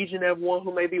concerns of each and every one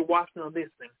who may be watching or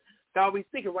listening. God, we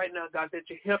speak it right now, God, that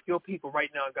you help your people right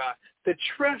now, God, to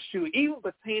trust you, even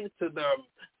pertaining to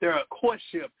their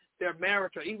courtship, their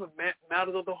marriage, or even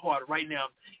matters of the heart right now.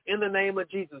 In the name of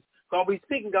Jesus, God, we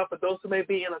speaking, God, for those who may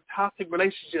be in a toxic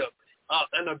relationship,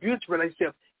 an abusive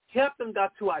relationship. Help them, God,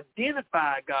 to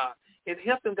identify, God, and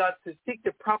help them, God, to seek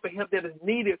the proper help that is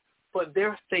needed for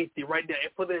their safety right now,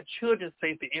 and for their children's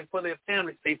safety, and for their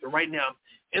family's safety right now.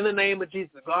 In the name of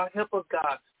Jesus, God, help us,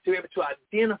 God, to be able to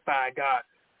identify, God,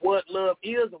 what love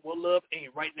is and what love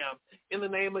ain't right now. In the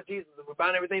name of Jesus, we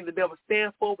bind everything the devil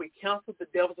stands for. We cancel the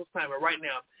devil's assignment right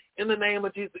now. In the name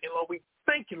of Jesus, and Lord, we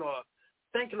thank you, Lord.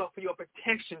 Thank you, Lord, for your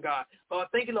protection, God. Lord,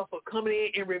 thank you, Lord, for coming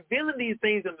in and revealing these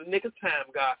things in the nick of time,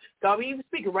 God. God, we even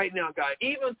speaking right now, God.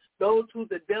 Even those who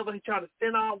the devil is trying to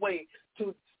send our way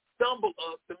to stumble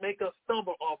us, to make us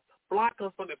stumble or block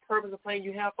us from the purpose and plan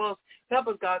you have for us. Help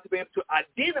us, God, to be able to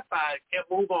identify and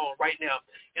move on right now.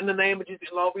 In the name of Jesus,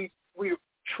 Lord, we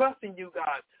trust in you,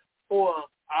 God, for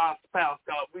our spouse,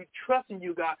 God. We trust in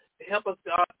you, God, to help us,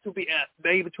 God, to be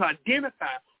able to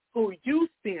identify who you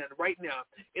send right now.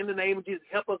 In the name of Jesus,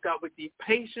 help us, God, with the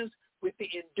patience, with the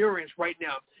endurance right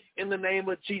now. In the name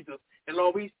of Jesus. And,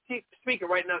 Lord, we speaking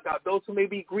right now, God, those who may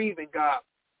be grieving, God,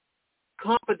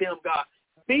 comfort them, God.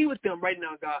 Be with them right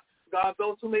now, God. God,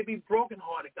 those who may be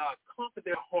brokenhearted, God, comfort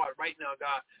their heart right now,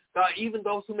 God. God, even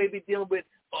those who may be dealing with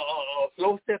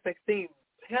low self-esteem,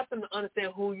 help them to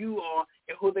understand who you are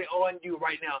and who they are in you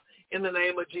right now. In the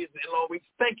name of Jesus. And, Lord, we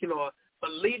thank you, Lord, for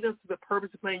leading us to the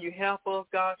purpose and plan you have for us,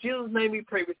 God. In Jesus' name we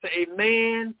pray. We say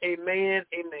amen, amen,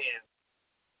 amen.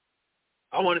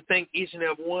 I want to thank each and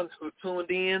every one who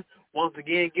tuned in. Once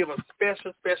again, give a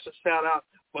special, special shout-out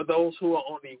for those who are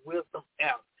on the Wisdom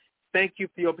app. Thank you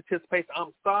for your participation.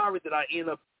 I'm sorry that I ended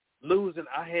up losing.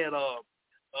 I had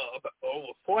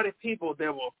over 40 people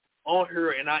that were on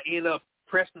here, and I ended up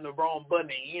pressing the wrong button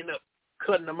and ended up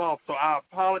cutting them off. So I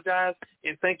apologize,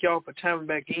 and thank y'all for chiming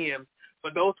back in.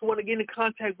 For those who want to get in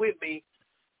contact with me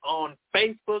on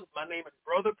Facebook, my name is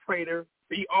Brother Prater,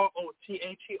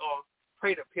 B-R-O-T-H-E-R,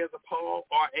 Prater, P as in Paul,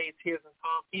 R-A-T as in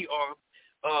Tom, E-R.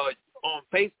 On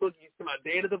Facebook, you see my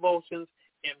daily devotions,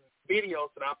 and videos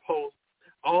that I post.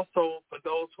 Also, for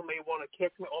those who may want to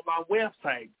catch me on my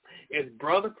website, it's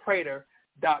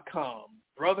brotherprater.com.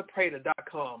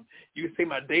 brotherprater.com. You can see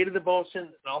my daily devotion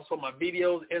and also my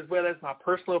videos as well as my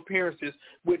personal appearances,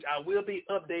 which I will be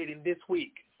updating this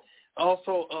week.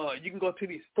 Also, you can go to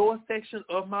the store section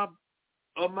of my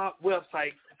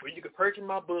website where you can purchase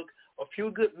my book, A Few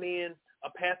Good Men,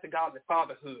 A Path to Godly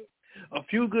Fatherhood. A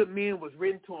Few Good Men was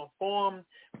written to inform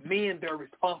men their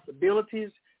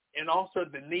responsibilities and also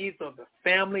the needs of the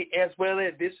family, as well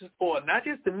as this is for not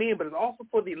just the men, but it's also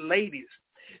for the ladies.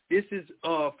 This is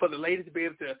for the ladies to be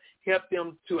able to help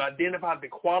them to identify the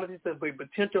qualities of a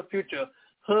potential future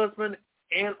husband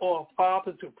and or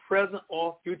father to present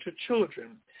or future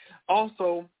children.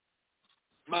 Also,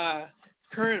 my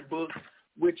current book,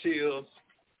 which is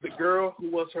The Girl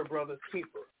Who Was Her Brother's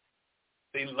Keeper,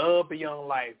 The Love Beyond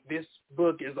Life. This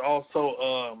book is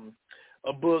also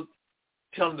a book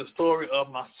telling the story of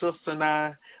my sister and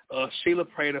I, Sheila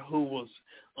Prater, who was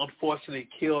unfortunately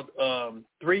killed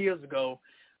 3 years ago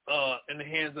in the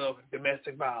hands of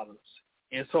domestic violence.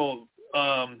 And so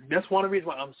that's one of the reasons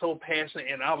why I'm so passionate.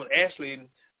 And I was actually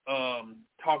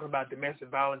talking about domestic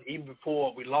violence even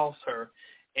before we lost her.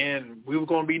 And we were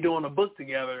going to be doing a book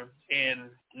together. And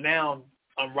now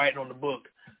I'm writing on the book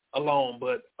alone.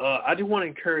 But I just want to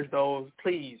encourage those,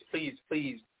 please, please,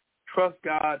 please trust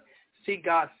God. Seek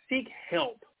God, seek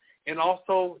help, and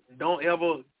also don't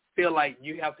ever feel like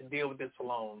you have to deal with this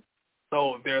alone.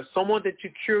 So if there's someone that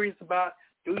you're curious about,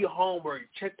 do your homework,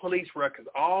 check police records,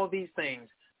 all these things.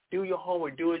 Do your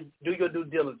homework, do your due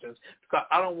diligence, because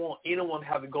I don't want anyone to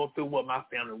have to go through what my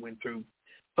family went through.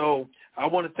 So I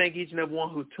want to thank each and every one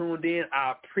who tuned in.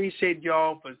 I appreciate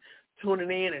y'all for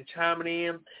tuning in and chiming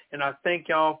in, and I thank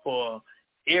y'all for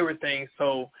everything.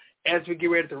 So as we get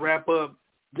ready to wrap up,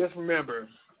 just remember,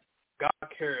 God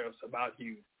cares about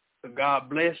you. So God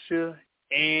bless you,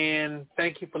 and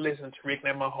thank you for listening to Rick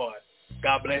and My Heart.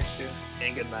 God bless you,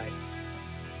 and good night.